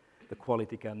say that the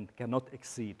quality cannot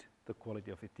exceed the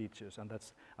quality of its teachers. And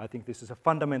I think this is a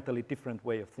fundamentally different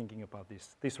way of thinking about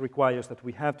this. This requires that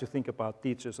we have to think about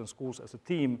teachers and schools as a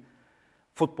team,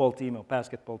 football team or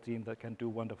basketball team that can do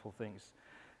wonderful things.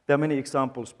 There are many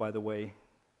examples, by the way,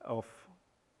 of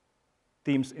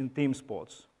teams in team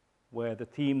sports where the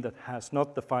team that has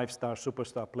not the 5-star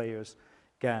superstar players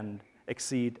can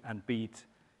exceed and beat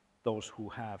those who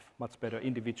have much better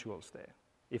individuals there,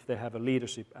 if they have a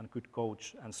leadership and good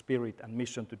coach and spirit and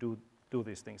mission to do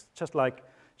these things, just like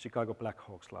Chicago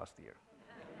Blackhawks last year.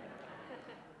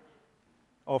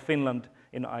 Or Finland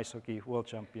in ice hockey world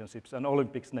championships and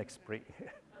Olympics next spring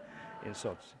in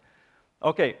Sochi.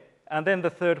 Okay, and then the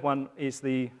third one is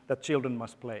that children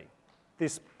must play.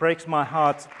 This breaks my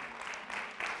heart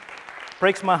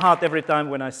every time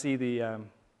when I see the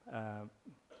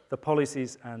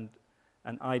policies and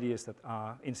ideas that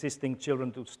are insisting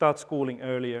children to start schooling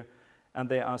earlier. And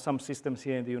there are some systems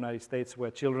here in the United States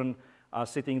where children are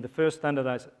sitting the first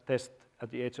standardized test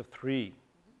at the age of 3.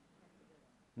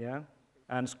 Yeah?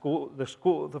 And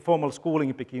the formal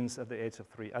schooling begins at the age of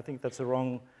 3. I think that's the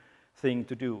wrong thing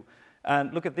to do.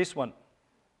 And look at this one.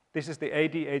 This is the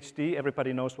ADHD.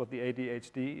 Everybody knows what the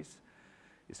ADHD is.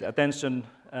 It's attention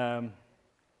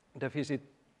deficit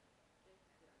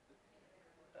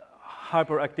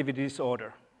hyperactivity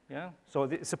disorder. Yeah. So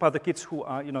it's about the kids who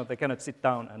are, they cannot sit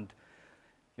down and,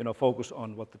 focus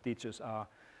on what the teachers are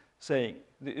saying.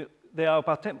 There are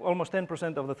about almost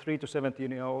 10% of the 3 to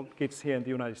 17-year-old kids here in the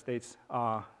United States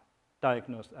are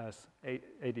diagnosed as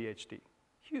ADHD.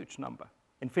 Huge number.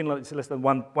 In Finland, it's less than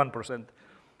 1%.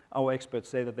 Our experts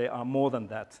say that there are more than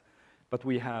that, but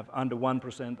we have under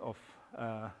 1% of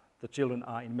the children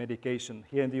are in medication.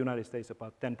 Here in the United States,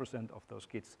 about 10% of those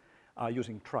kids are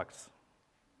using drugs.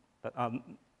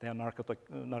 They are narcotic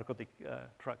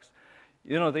drugs.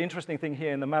 The interesting thing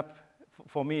here in the map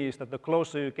for me is that the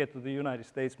closer you get to the United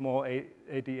States, more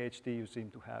ADHD you seem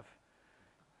to have.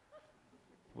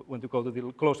 When you go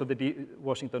to closer to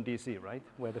Washington, D.C., right,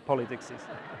 where the politics is.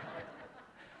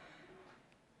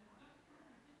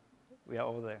 We are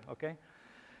over there, okay?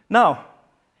 Now,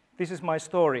 this is my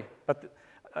story, but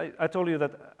I told you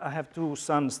that I have 2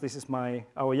 sons. This is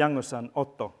our younger son,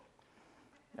 Otto,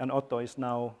 and Otto is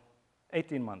now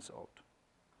 18 months old.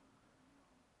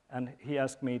 And he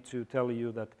asked me to tell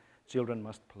you that children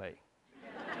must play,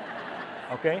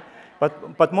 okay?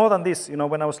 But more than this,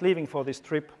 when I was leaving for this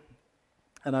trip,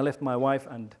 and I left my wife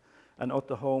and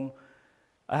Otto home,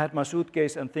 I had my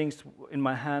suitcase and things in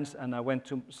my hands, and I went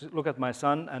to look at my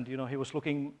son, and he was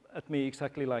looking at me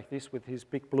exactly like this with his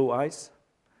big blue eyes.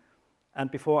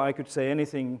 And before I could say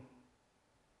anything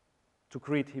to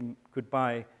greet him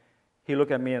goodbye, he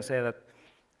looked at me and said that,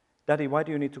 "Daddy, why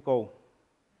do you need to go?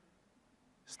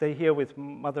 Stay here with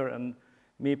Mother and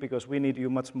me because we need you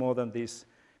much more than these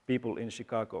people in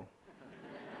Chicago."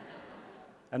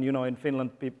 And in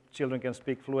Finland, children can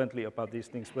speak fluently about these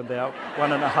things when they are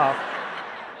 1.5.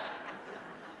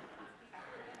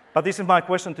 But this is my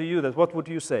question to you, that what would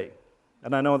you say?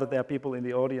 And I know that there are people in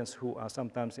the audience who are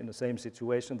sometimes in the same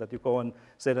situation, that you go and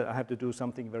say that I have to do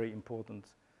something very important,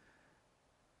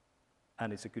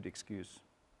 and it's a good excuse.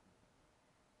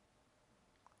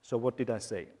 So what did I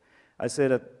say? I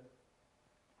said that,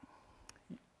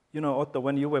 you know, Otto,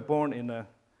 when you were born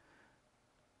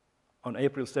on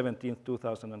April 17,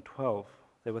 2012,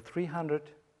 there were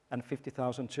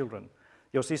 350,000 children,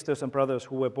 your sisters and brothers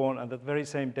who were born on that very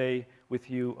same day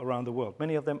with you around the world.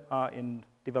 Many of them are in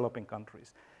developing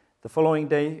countries. The following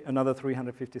day, another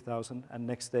 350,000, and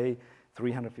next day,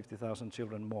 350,000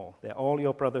 children more. They're all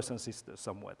your brothers and sisters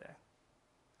somewhere there.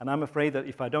 And I'm afraid that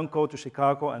if I don't go to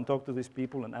Chicago and talk to these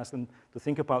people and ask them to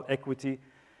think about equity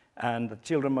and that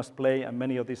children must play and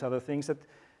many of these other things, that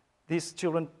these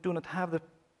children do not have the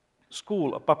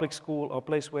school, a public school, or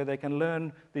place where they can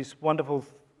learn these wonderful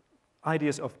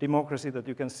ideas of democracy that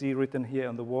you can see written here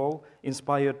on the wall,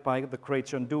 inspired by the great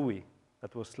John Dewey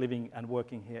that was living and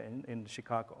working here in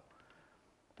Chicago.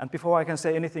 And before I can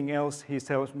say anything else, he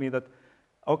tells me that,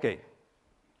 okay,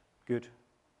 good.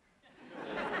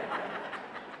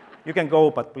 You can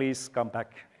go, but please come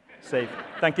back safe.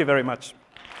 Thank you very much.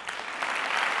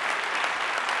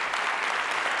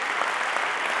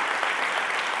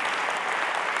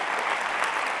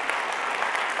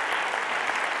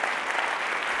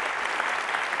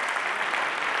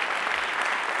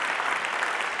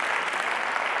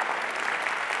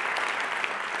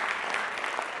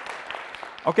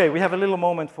 Okay, we have a little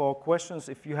moment for questions.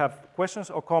 If you have questions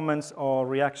or comments or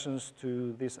reactions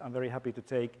to this, I'm very happy to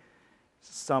take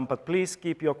some, but please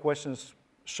keep your questions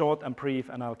short and brief,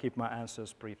 and I'll keep my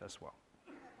answers brief as well.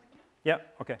 Yeah,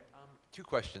 okay. Two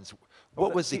questions.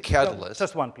 What was the catalyst?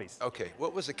 Just one, please. Okay,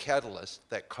 what was the catalyst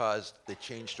that caused the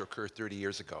change to occur 30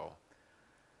 years ago?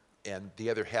 And the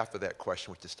other half of that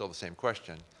question, which is still the same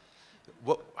question,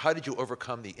 how did you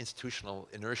overcome the institutional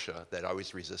inertia that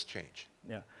always resists change?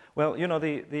 Yeah, well, you know,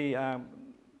 the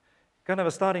kind of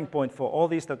a starting point for all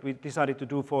this that we decided to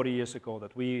do 40 years ago,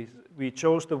 that we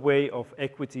chose the way of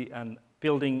equity and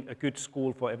building a good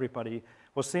school for everybody,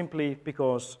 was simply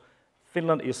because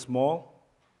Finland is small.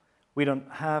 We don't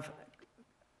have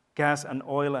gas and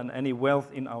oil and any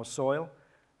wealth in our soil.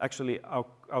 Actually,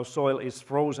 our soil is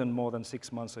frozen more than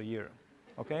 6 months a year,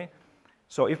 okay?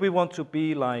 So if we want to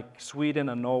be like Sweden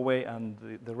and Norway and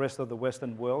the rest of the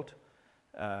Western world,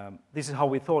 this is how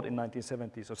we thought in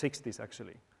 1970s or 60s,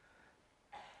 actually.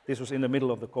 This was in the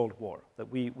middle of the Cold War, that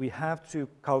we have to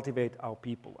cultivate our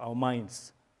people, our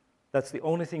minds. That's the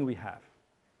only thing we have.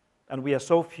 And we are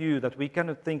so few that we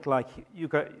cannot think like you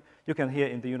can hear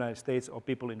in the United States or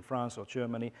people in France or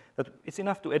Germany, that it's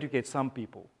enough to educate some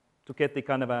people to get the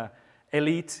kind of a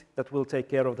elite that will take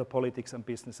care of the politics and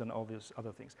business and all these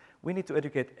other things. We need to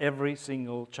educate every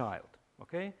single child,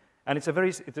 okay? And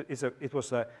it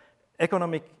was an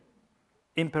economic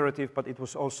imperative, but it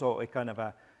was also a kind of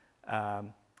a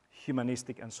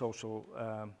humanistic and social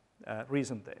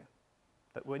reason there.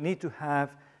 That we need to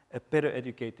have a better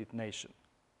educated nation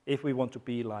if we want to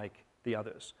be like the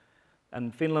others.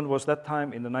 And Finland was that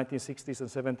time in the 1960s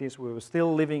and 70s, we were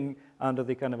still living under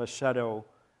the kind of a shadow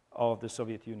of the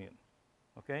Soviet Union.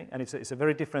 Okay? And it's a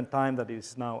very different time that it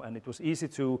is now, and it was easy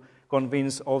to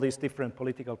convince all these different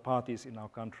political parties in our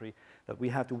country that we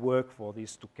have to work for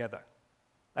this together.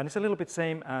 And it's a little bit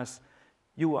same as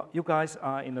you guys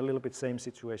are in a little bit same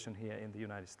situation here in the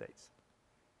United States.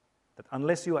 That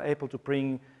unless you are able to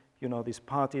bring, you know, these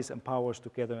parties and powers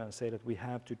together and say that we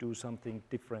have to do something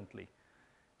differently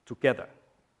together,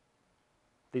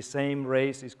 the same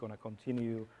race is going to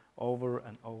continue over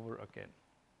and over again.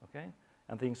 Okay?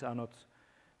 And things are not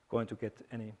going to get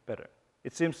any better.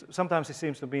 Sometimes it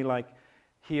seems to be like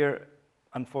here,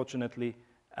 unfortunately,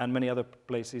 and many other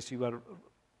places, you are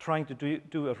trying to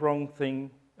do a wrong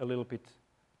thing a little bit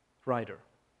righter.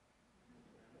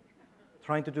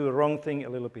 Trying to do a wrong thing a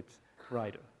little bit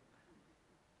righter.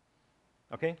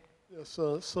 Okay? Yes,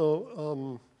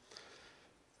 so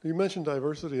you mentioned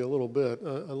diversity a little bit.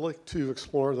 I'd like to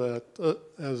explore that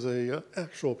as a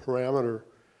actual parameter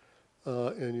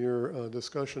in your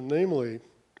discussion. Namely,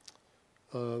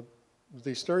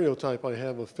 the stereotype I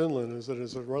have of Finland is that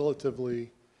it's a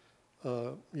relatively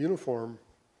uniform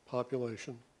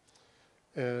population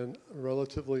and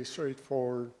relatively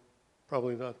straightforward,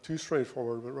 probably not too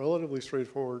straightforward, but relatively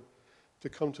straightforward to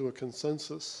come to a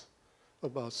consensus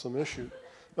about some issue.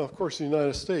 Now, of course, in the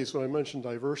United States, when I mentioned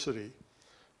diversity,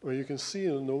 I mean, you can see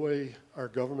in the way our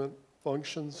government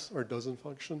functions or doesn't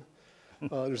function.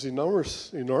 There's enormous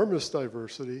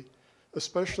diversity,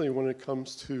 especially when it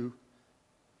comes to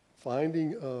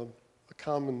finding a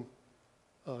common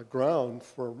ground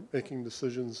for making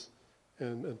decisions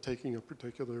and taking a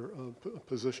particular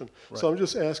position. Right. So I'm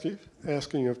just asking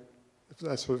if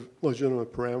that's a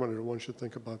legitimate parameter one should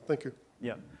think about. Thank you.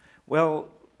 Yeah. Well,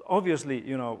 obviously,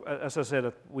 you know, as I said,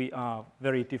 that we are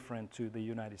very different to the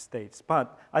United States.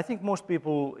 But I think most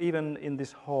people, even in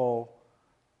this hall,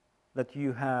 that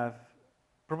you have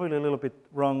probably a little bit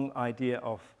wrong idea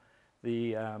of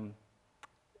that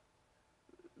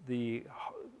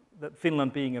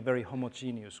Finland being a very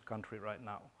homogeneous country right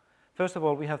now. First of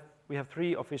all, we have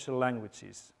 3 official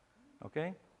languages,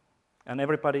 okay, and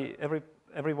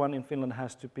everyone in Finland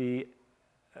has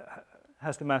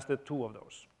to master 2 of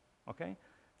those, okay.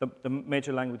 The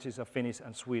major languages are Finnish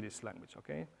and Swedish language,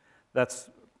 okay.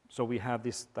 So we have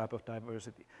this type of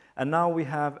diversity, and now we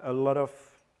have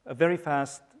a very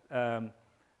fast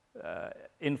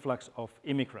influx of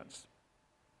immigrants.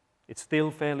 It's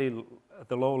still fairly at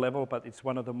the low level, but it's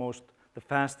one of the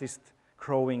fastest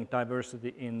growing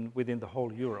diversity within the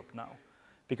whole Europe now,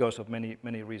 because of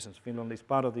many reasons. Finland is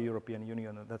part of the European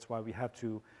Union, and that's why we have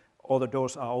to. All the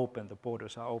doors are open, the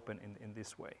borders are open in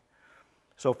this way.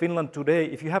 So Finland today,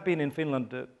 if you have been in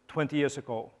Finland 20 years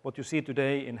ago, what you see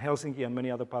today in Helsinki and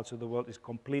many other parts of the world is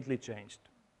completely changed.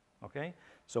 Okay?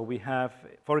 So we have,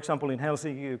 for example, in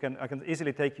Helsinki, I can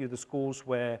easily take you to schools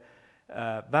where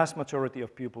vast majority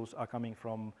of pupils are coming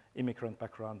from immigrant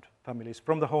background families,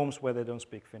 from the homes where they don't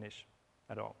speak Finnish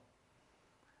at all.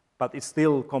 But it's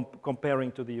still,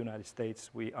 comparing to the United States,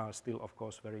 we are still, of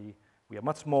course, we are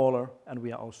much smaller, and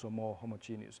we are also more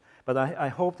homogeneous. But I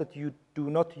hope that you do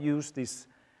not use this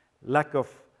lack of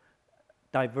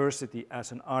diversity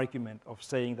as an argument of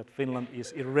saying that Finland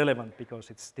is irrelevant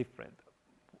because it's different.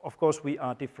 Of course, we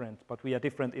are different, but we are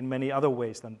different in many other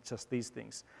ways than just these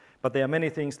things. But there are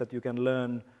many things that you can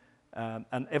learn,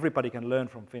 and everybody can learn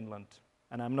from Finland.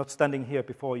 And I'm not standing here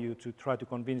before you to try to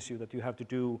convince you that you have to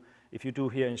do, if you do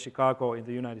here in Chicago, in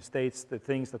the United States, the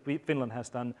things that Finland has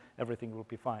done, everything will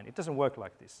be fine. It doesn't work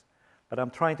like this. But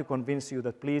I'm trying to convince you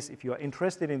that please, if you are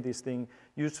interested in this thing,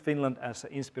 use Finland as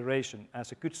an inspiration,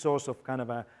 as a good source of kind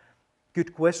of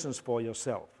good questions for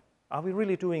yourself. Are we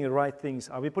really doing the right things?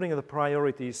 Are we putting the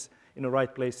priorities in the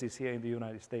right places here in the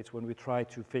United States when we try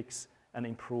to fix and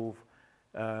improve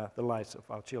the lives of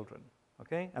our children?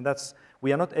 Okay? And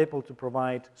we are not able to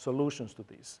provide solutions to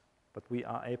this, but we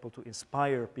are able to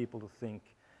inspire people to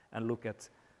think and look at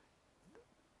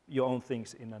your own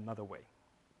things in another way.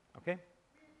 Okay?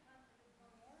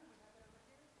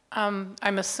 I'm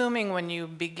assuming when you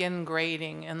begin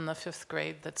grading in the 5th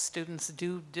grade that students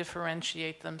do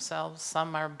differentiate themselves.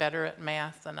 Some are better at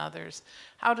math than others.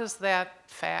 How does that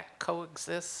fact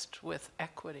coexist with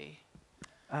equity?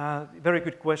 Very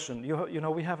good question. You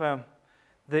know, we have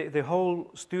the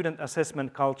whole student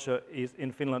assessment culture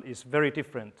in Finland is very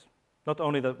different. Not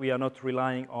only that we are not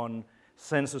relying on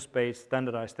census-based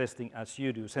standardized testing as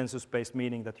you do, census-based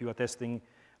meaning that you are testing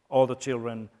all the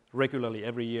children regularly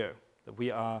every year. That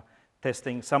we are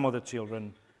testing some of the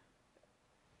children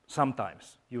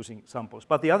sometimes using samples.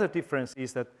 But the other difference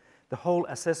is that the whole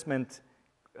assessment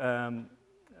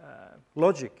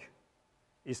logic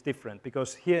is different,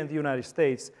 because here in the United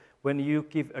States, when you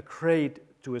give a grade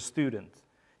to a student,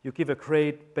 you give a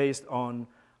grade based on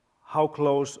how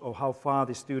close or how far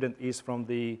the student is from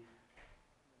the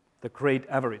grade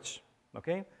average,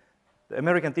 okay? The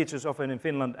American teachers often in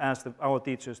Finland ask our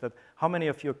teachers that, how many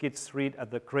of your kids read at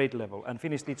the grade level? And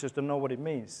Finnish teachers don't know what it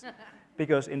means.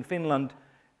 Because in Finland,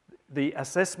 the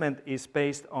assessment is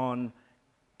based on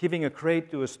giving a grade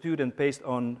to a student based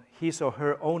on his or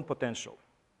her own potential,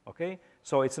 okay?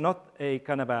 So it's not a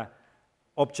kind of a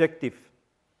objective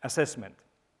assessment.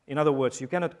 In other words, you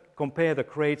cannot compare the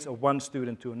grades of one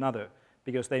student to another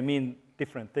because they mean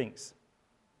different things.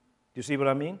 Do you see what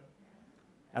I mean?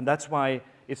 And that's why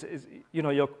it's you know,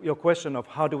 your question of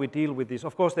how do we deal with this.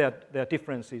 Of course, there are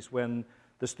differences when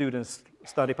the students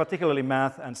study, particularly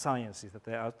math and sciences, that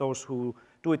there are those who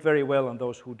do it very well and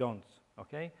those who don't,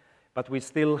 okay? But we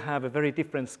still have a very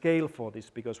different scale for this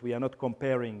because we are not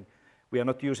comparing, we are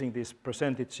not using these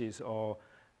percentages or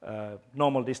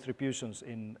normal distributions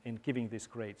in giving these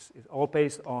grades. It's all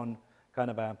based on kind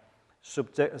of a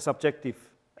subjective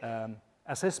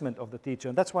assessment of the teacher.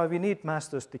 And that's why we need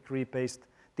master's degree-based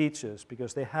teachers,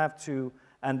 because they have to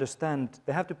understand,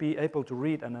 they have to be able to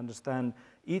read and understand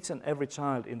each and every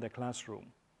child in their classroom,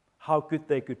 how good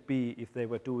they could be if they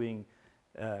were doing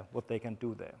what they can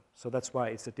do there. So that's why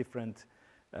it's a different,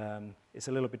 it's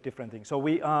a little bit different thing. So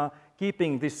we are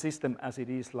keeping this system as it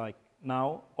is like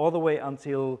now, all the way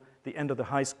until the end of the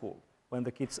high school, when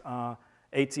the kids are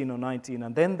 18 or 19,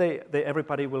 and then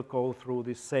everybody will go through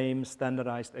this same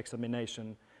standardized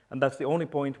examination And that's the only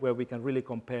point where we can really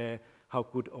compare how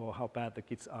good or how bad the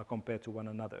kids are compared to one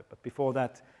another. But before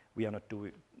that, we are not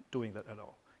doing that at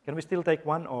all. Can we still take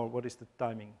one, or what is the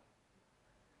timing?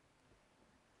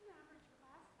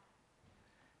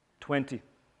 20.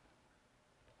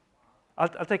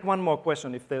 I'll take one more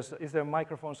question. If is there a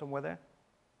microphone somewhere there?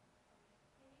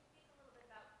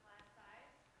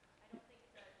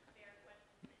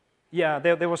 Yeah,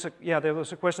 there was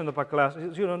a question about class.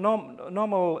 You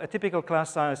know, a typical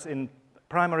class size in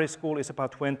primary school is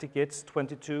about 20 kids,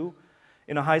 22.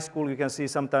 In a high school, you can see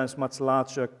sometimes much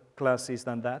larger classes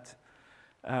than that.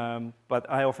 But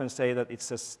I often say that it's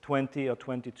just 20 or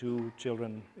 22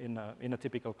 children in a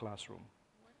typical classroom.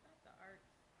 What about the arts?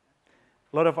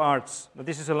 A lot of arts. But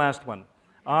this is the last one.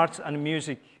 Arts and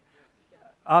music.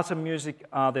 Arts and music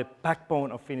are the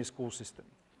backbone of Finnish school system.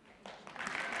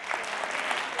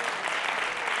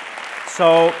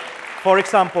 So, for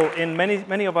example, in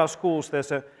many of our schools,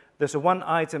 there's a one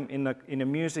item in a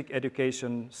music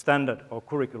education standard or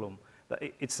curriculum.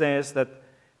 It says that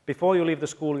before you leave the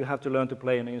school, you have to learn to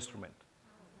play an instrument.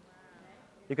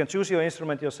 You can choose your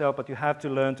instrument yourself, but you have to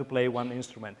learn to play one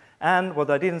instrument. And what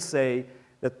I didn't say,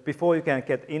 that before you can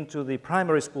get into the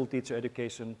primary school teacher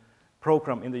education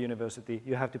program in the university,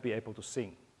 you have to be able to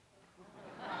sing.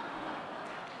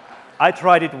 I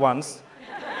tried it once.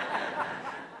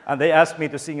 And they asked me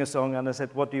to sing a song, and I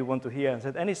said, what do you want to hear? And I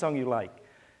said, any song you like.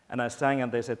 And I sang,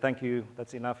 and they said, thank you,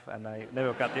 that's enough, and I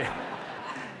never got it.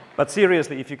 But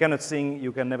seriously, if you cannot sing,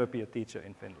 you can never be a teacher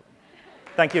in Finland.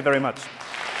 Thank you very much.